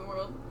true. person in the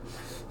world.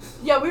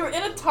 Yeah, we were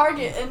in a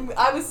Target and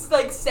I was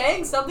like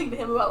saying something to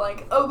him about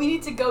like, oh, we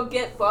need to go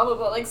get blah blah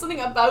blah, like something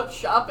about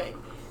shopping.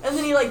 And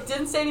then he like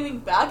didn't say anything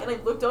back, and I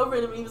looked over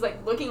at him and he was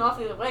like looking off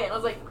the other way, and I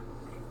was like,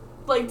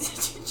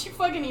 did you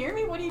fucking hear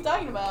me? What are you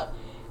talking about?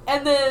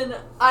 And then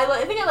I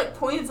think I like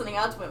pointed something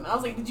out to him, and I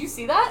was like, did you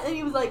see that? And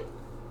he was like,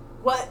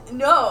 what?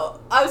 No.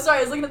 I was sorry,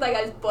 I was looking at that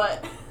guy's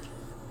butt.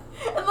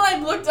 And then I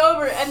looked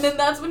over, and then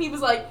that's when he was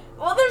like,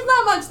 well, there's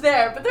not much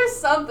there, but there's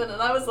something.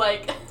 And I was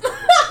like,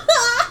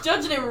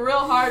 judging him real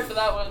hard for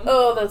that one.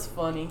 Oh, that's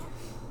funny.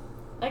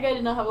 That guy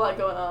did not have a lot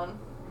going on.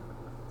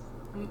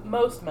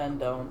 Most men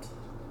don't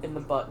in the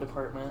butt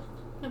department.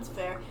 That's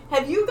fair.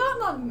 Have you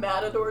gotten on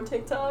Matador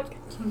TikTok?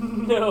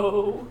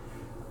 No.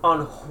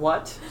 On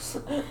what?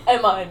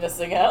 Am I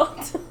missing out?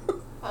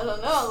 I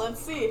don't know.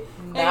 Let's see.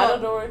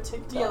 Matador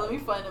TikTok. Yeah, let me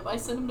find them. I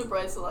sent them to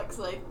Bryce a lot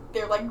because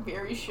they're like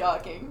very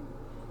shocking.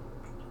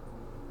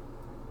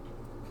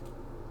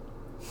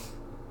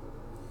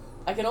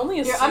 I can only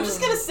assume. Here, I'm just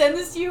gonna send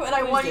this to you, and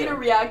I Please want you do. to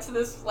react to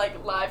this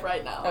like live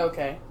right now.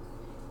 Okay.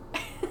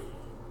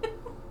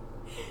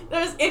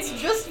 It's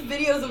just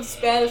videos of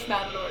Spanish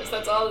matadors.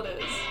 That's all it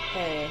is.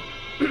 Hey.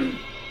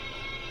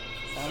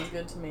 Sounds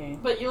good to me.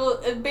 But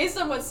based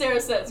on what Sarah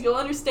says, you'll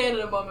understand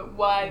in a moment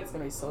why. It's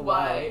gonna be so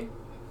Why?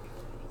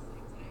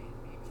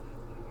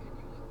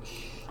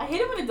 I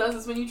hate it when it does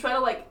this. When you try to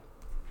like.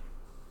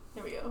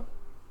 Here we go.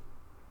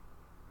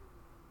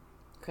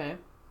 Okay.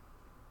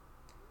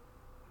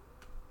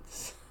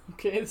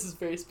 Okay, this is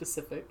very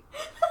specific.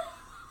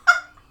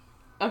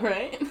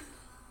 Alright.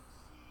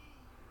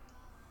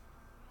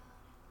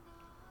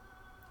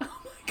 Oh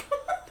my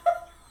god.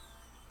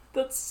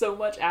 That's so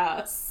much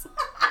ass.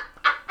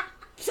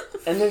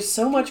 And there's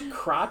so much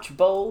crotch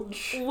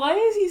bulge. Why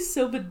is he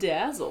so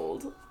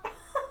bedazzled?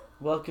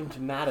 Welcome to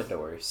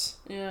Matadors.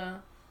 Yeah.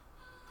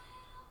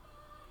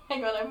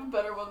 Hang on, I have a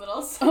better one that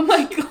I'll say. Oh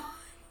my god.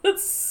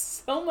 That's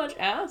so much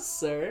ass,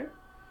 sir.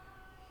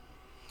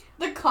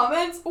 The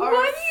comments are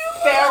Why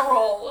do you-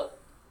 feral.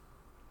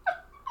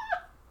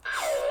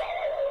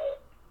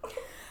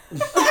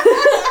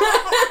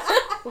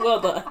 Well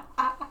done.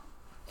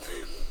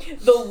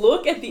 The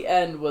look at the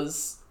end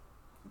was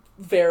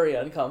very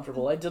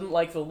uncomfortable. I didn't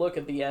like the look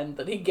at the end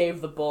that he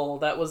gave the bull.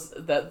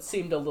 That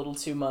seemed a little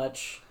too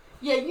much.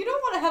 Yeah, you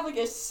don't want to have like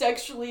a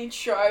sexually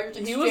charged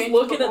He exchange was with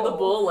looking the at the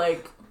bull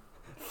like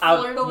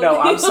Flirtily.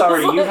 No, I'm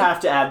sorry. You like- have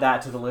to add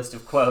that to the list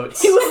of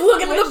quotes. he was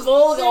looking at the Which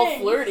bull all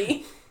thing?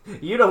 flirty.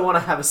 You don't want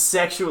to have a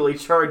sexually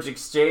charged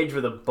exchange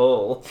with a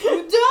bull.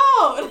 You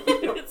don't!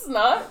 It's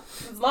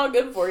not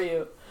good for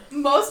you.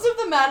 Most of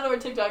the Matador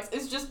TikToks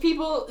is just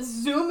people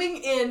zooming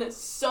in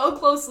so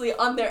closely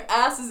on their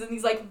asses in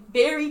these like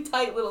very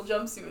tight little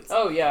jumpsuits.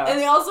 Oh yeah. And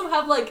they also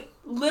have like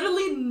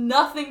literally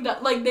nothing to,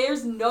 like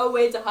there's no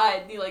way to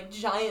hide the like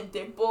giant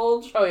dick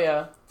bulge. Oh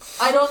yeah.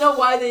 I don't know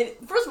why they,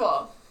 first of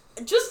all,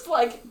 just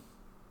like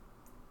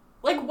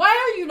why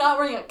are you not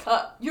wearing a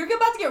cup? You're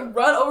about to get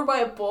run over by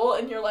a bull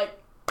and you're like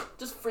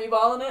just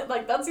freeballing it?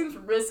 Like that seems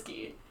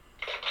risky.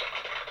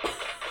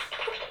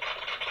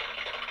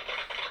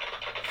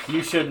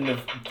 You shouldn't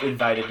have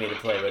invited me to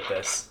play with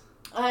this.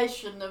 I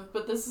shouldn't have,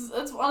 but that's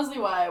honestly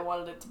why I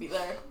wanted it to be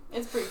there.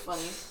 It's pretty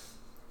funny.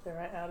 There,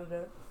 I added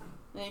it.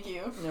 Thank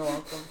you. You're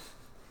welcome.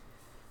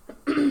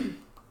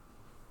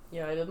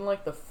 Yeah, I didn't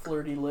like the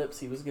flirty lips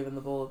he was giving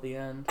the bull at the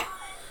end.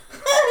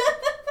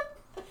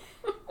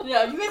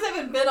 Yeah, you guys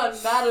haven't been on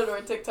Matador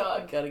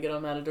TikTok. Gotta get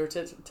on Matador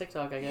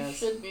TikTok, I You guess.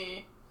 should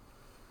be.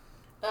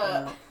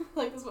 Yeah.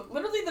 Like this one.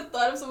 Literally, the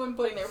thought of someone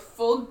putting their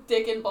full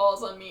dick and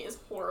balls on me is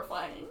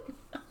horrifying.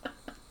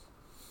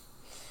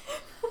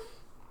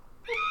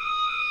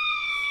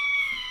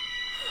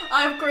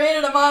 I've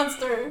created a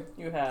monster.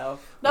 You have.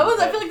 I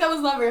feel like that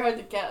was not very hard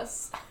to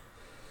guess.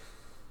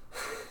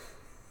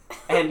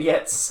 And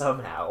yet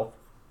somehow.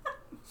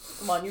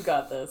 Come on, you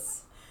got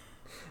this.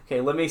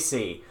 Okay, let me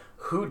see.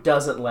 Who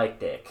doesn't like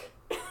dick?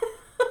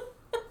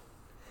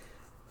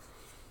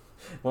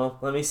 Well,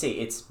 let me see.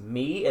 It's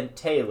me and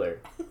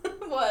Taylor.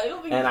 What? I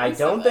don't think And I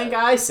don't think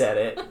I said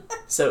it.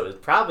 So it was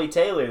probably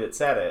Taylor that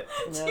said it.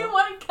 Do you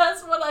want to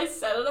guess what I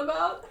said it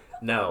about?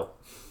 No.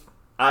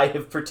 I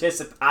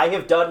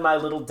have done my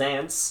little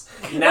dance.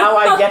 Now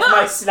I get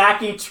my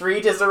snacky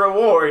treat as a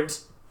reward.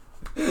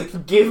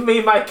 Give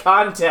me my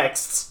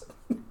context.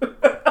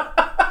 I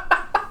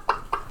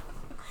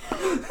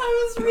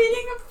was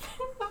reading a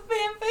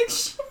fan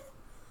fiction.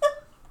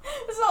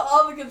 This is how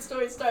all the good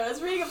stories start. I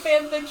was reading a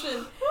fan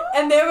fiction,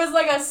 and there was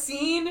like a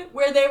scene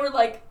where they were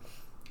like,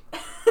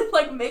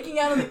 like making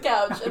out on the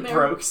couch, and they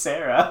Broke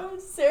Sarah.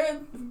 Sarah's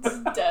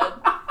dead.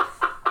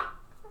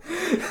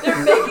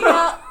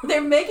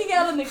 They're making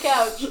out on the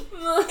couch,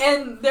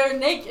 and they're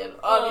naked,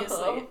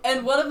 obviously. Uh-huh.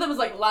 And one of them is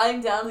like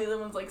lying down, the other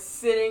one's like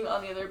sitting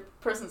on the other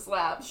person's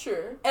lap.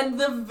 Sure. And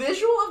the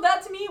visual of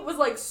that to me was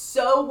like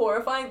so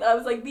horrifying that I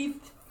was like,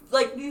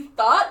 the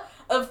thought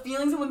of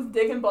feeling someone's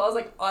dick and balls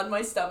like on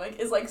my stomach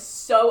is like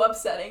so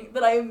upsetting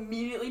that I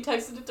immediately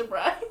texted it to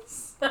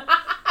Bryce.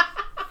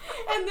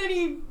 And then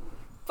he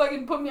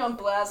fucking put me on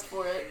blast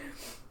for it.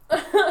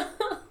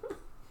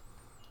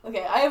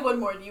 Okay, I have one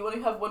more. Do you want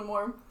to have one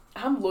more?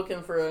 I'm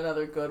looking for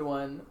another good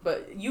one,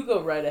 but you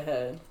go right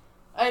ahead.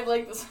 I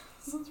like this.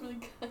 This one's really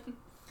good.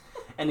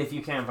 And if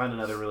you can't find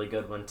another really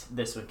good one,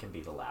 this one can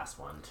be the last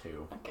one,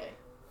 too. Okay.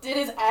 Did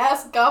his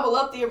ass gobble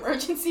up the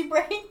emergency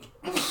brake?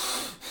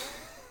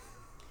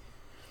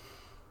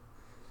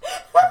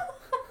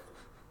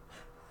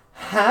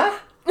 Huh?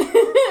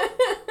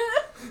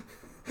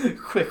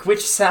 Quick,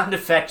 which sound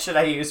effect should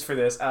I use for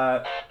this?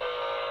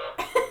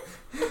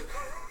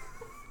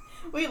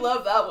 We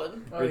love that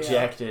one. Oh,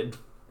 Rejected.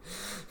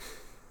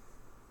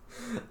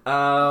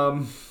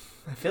 I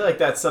feel like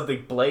that's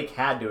something Blake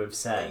had to have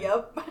said.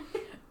 Yep.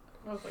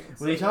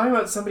 Was he talking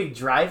about somebody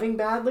driving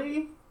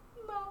badly?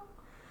 No.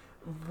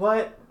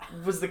 What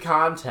was the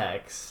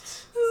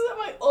context? This is at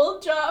my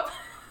old job.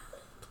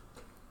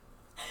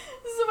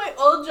 This is at my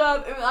old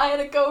job, and I had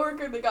a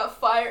coworker that got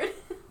fired.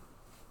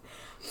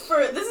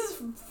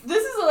 This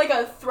is like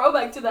a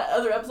throwback to that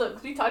other episode,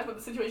 because we talked about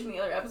the situation in the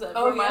other episode.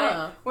 Oh,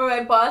 yeah. Where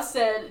my boss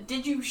said,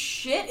 "Did you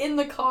shit in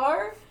the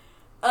car?"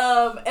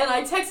 And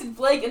I texted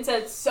Blake and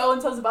said,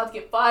 "So-and-so's about to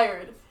get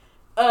fired.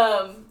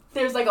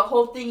 There's like a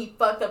whole thing, he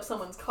fucked up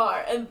someone's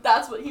car." And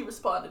that's what he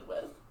responded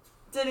with.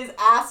 Did his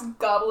ass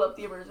gobble up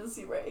the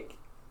emergency brake?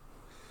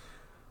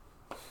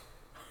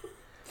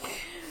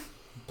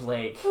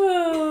 Blake,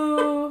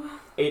 Oh.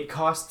 it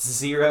costs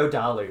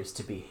 $0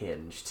 to be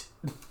hinged.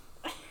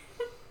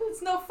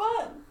 It's no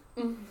fun.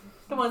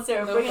 Come on,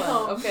 Sarah, No bring it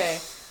fun. home. Okay.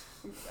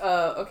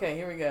 Okay,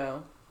 here we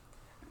go.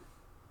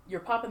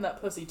 You're popping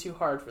that pussy too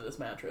hard for this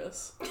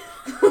mattress.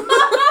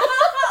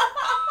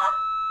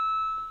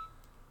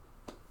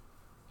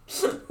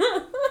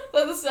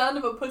 That's the sound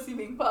of a pussy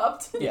being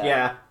popped.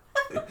 Yeah.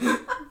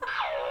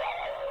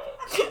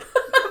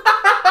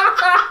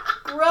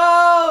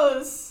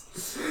 Gross.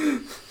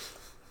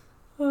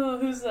 Oh,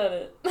 who said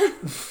it?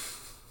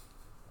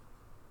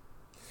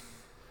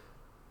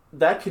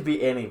 That could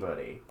be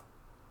anybody.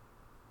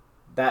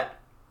 That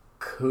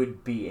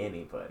could be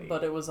anybody.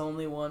 But it was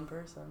only one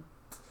person.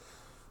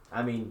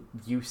 I mean,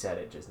 you said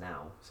it just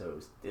now, so it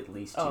was at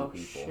least two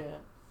people. Shit.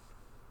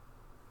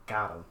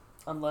 Got him.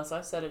 Unless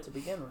I said it to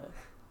begin with.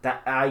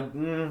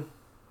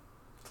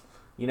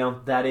 You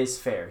know, that is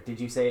fair. Did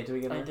you say it to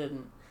begin with? I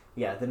didn't.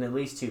 Yeah, then at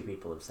least two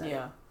people have said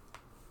Yeah. it.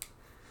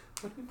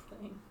 What are you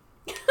playing?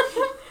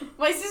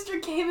 My sister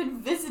came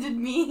and visited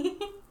me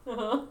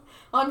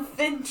on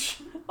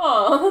Finch.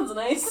 Oh, that's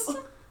nice.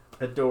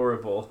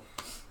 Adorable.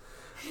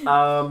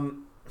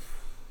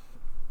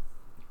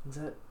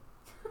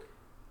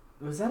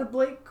 Was that a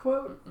Blake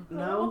quote?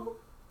 No?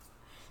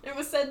 It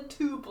was said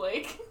to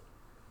Blake.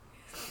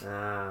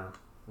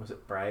 Was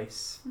it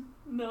Bryce?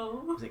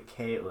 No. Was it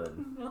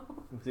Caitlin? No.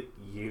 Was it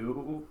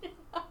you?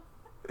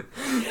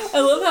 I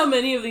love how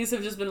many of these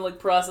have just been like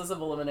process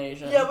of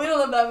elimination. Yeah, we don't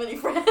have that many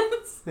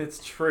friends.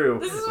 It's true.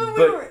 This is when we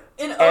but were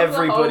in Oklahoma.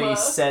 everybody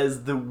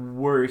says the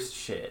worst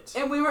shit.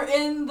 And we were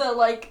in the,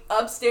 like,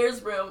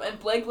 upstairs room, and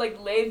Blake, like,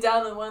 laid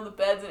down in one of the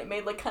beds, and it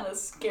made, like, kind of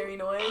scary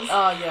noise.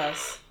 Oh,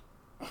 yes.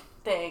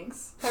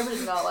 Thanks. Pepper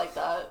did not like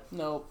that.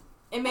 Nope.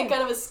 It made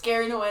kind of a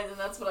scary noise, and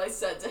that's what I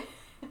said to him.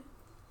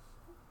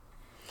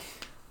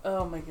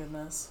 Oh my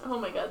goodness. Oh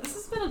my god, this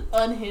has been an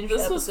unhinged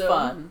This episode. was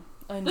fun.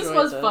 I enjoyed This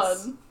was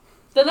fun.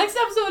 The next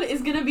episode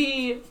is gonna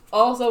be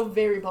also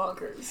very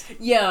bonkers.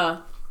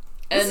 Yeah.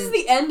 This is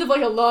the end of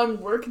like a long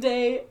work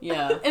day.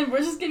 Yeah. And we're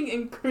just getting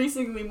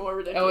increasingly more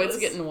ridiculous. Oh, it's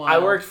getting wild.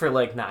 I worked for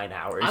like 9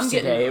 hours I'm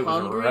today. getting It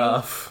was hungry.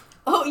 rough.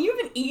 Oh, you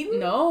haven't eaten?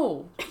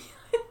 No.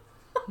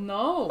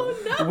 No.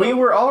 Oh, no. We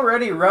were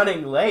already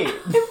running late.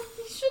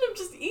 You should have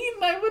just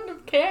eaten. I wouldn't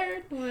have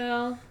cared.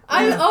 Well,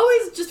 I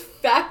always just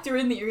factor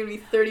in that you're gonna be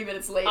 30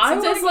 minutes late. I So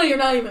was, technically like, you're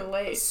not even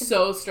late.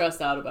 so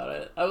stressed out about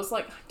it. I was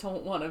like, I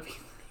don't want to be.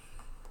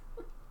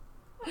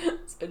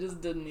 So I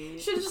just didn't You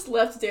eat. should have just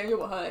left Daniel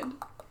behind.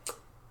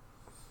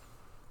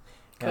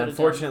 Could've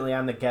Unfortunately,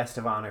 I'm the guest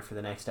of honor for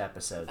the next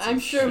episode. so I'm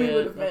sure we shit,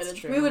 would have that's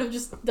managed. true. We would have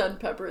just done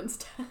Pepper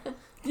instead.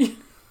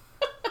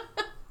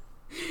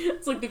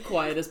 It's like the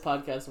quietest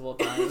podcast of all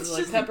time. It's It's like,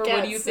 just a Pepper, what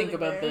cat do you think sitting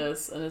about there.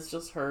 this? And it's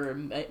just her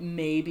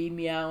maybe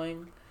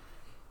meowing,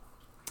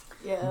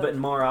 Yeah. But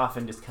more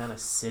often, just kind of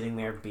sitting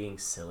there being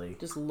silly.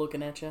 just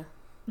looking at you.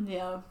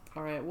 Yeah.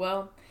 All right,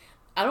 well,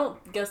 I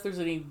don't guess there's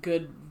any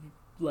good,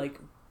 like,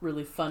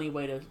 really funny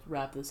way to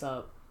wrap this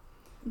up.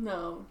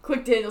 No.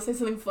 Quick, Daniel, say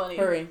something funny.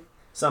 Hurry.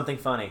 Something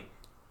funny.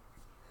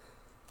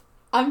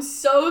 I'm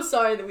so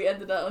sorry that we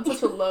ended up on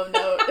such a low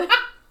note.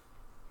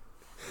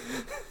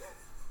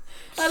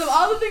 Out of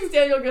all the things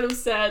Daniel could have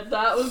said,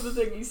 that was the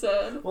thing he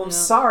said. Well, I'm Yeah.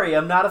 sorry,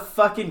 I'm not a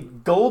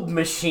fucking gold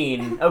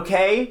machine,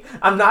 okay?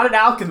 I'm not an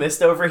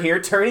alchemist over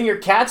here turning your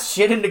cat's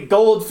shit into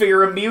gold for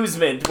your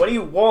amusement. What do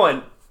you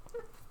want?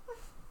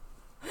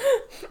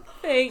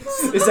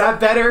 Thanks. Is that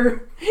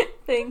better?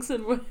 Thanks,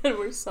 and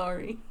we're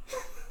sorry.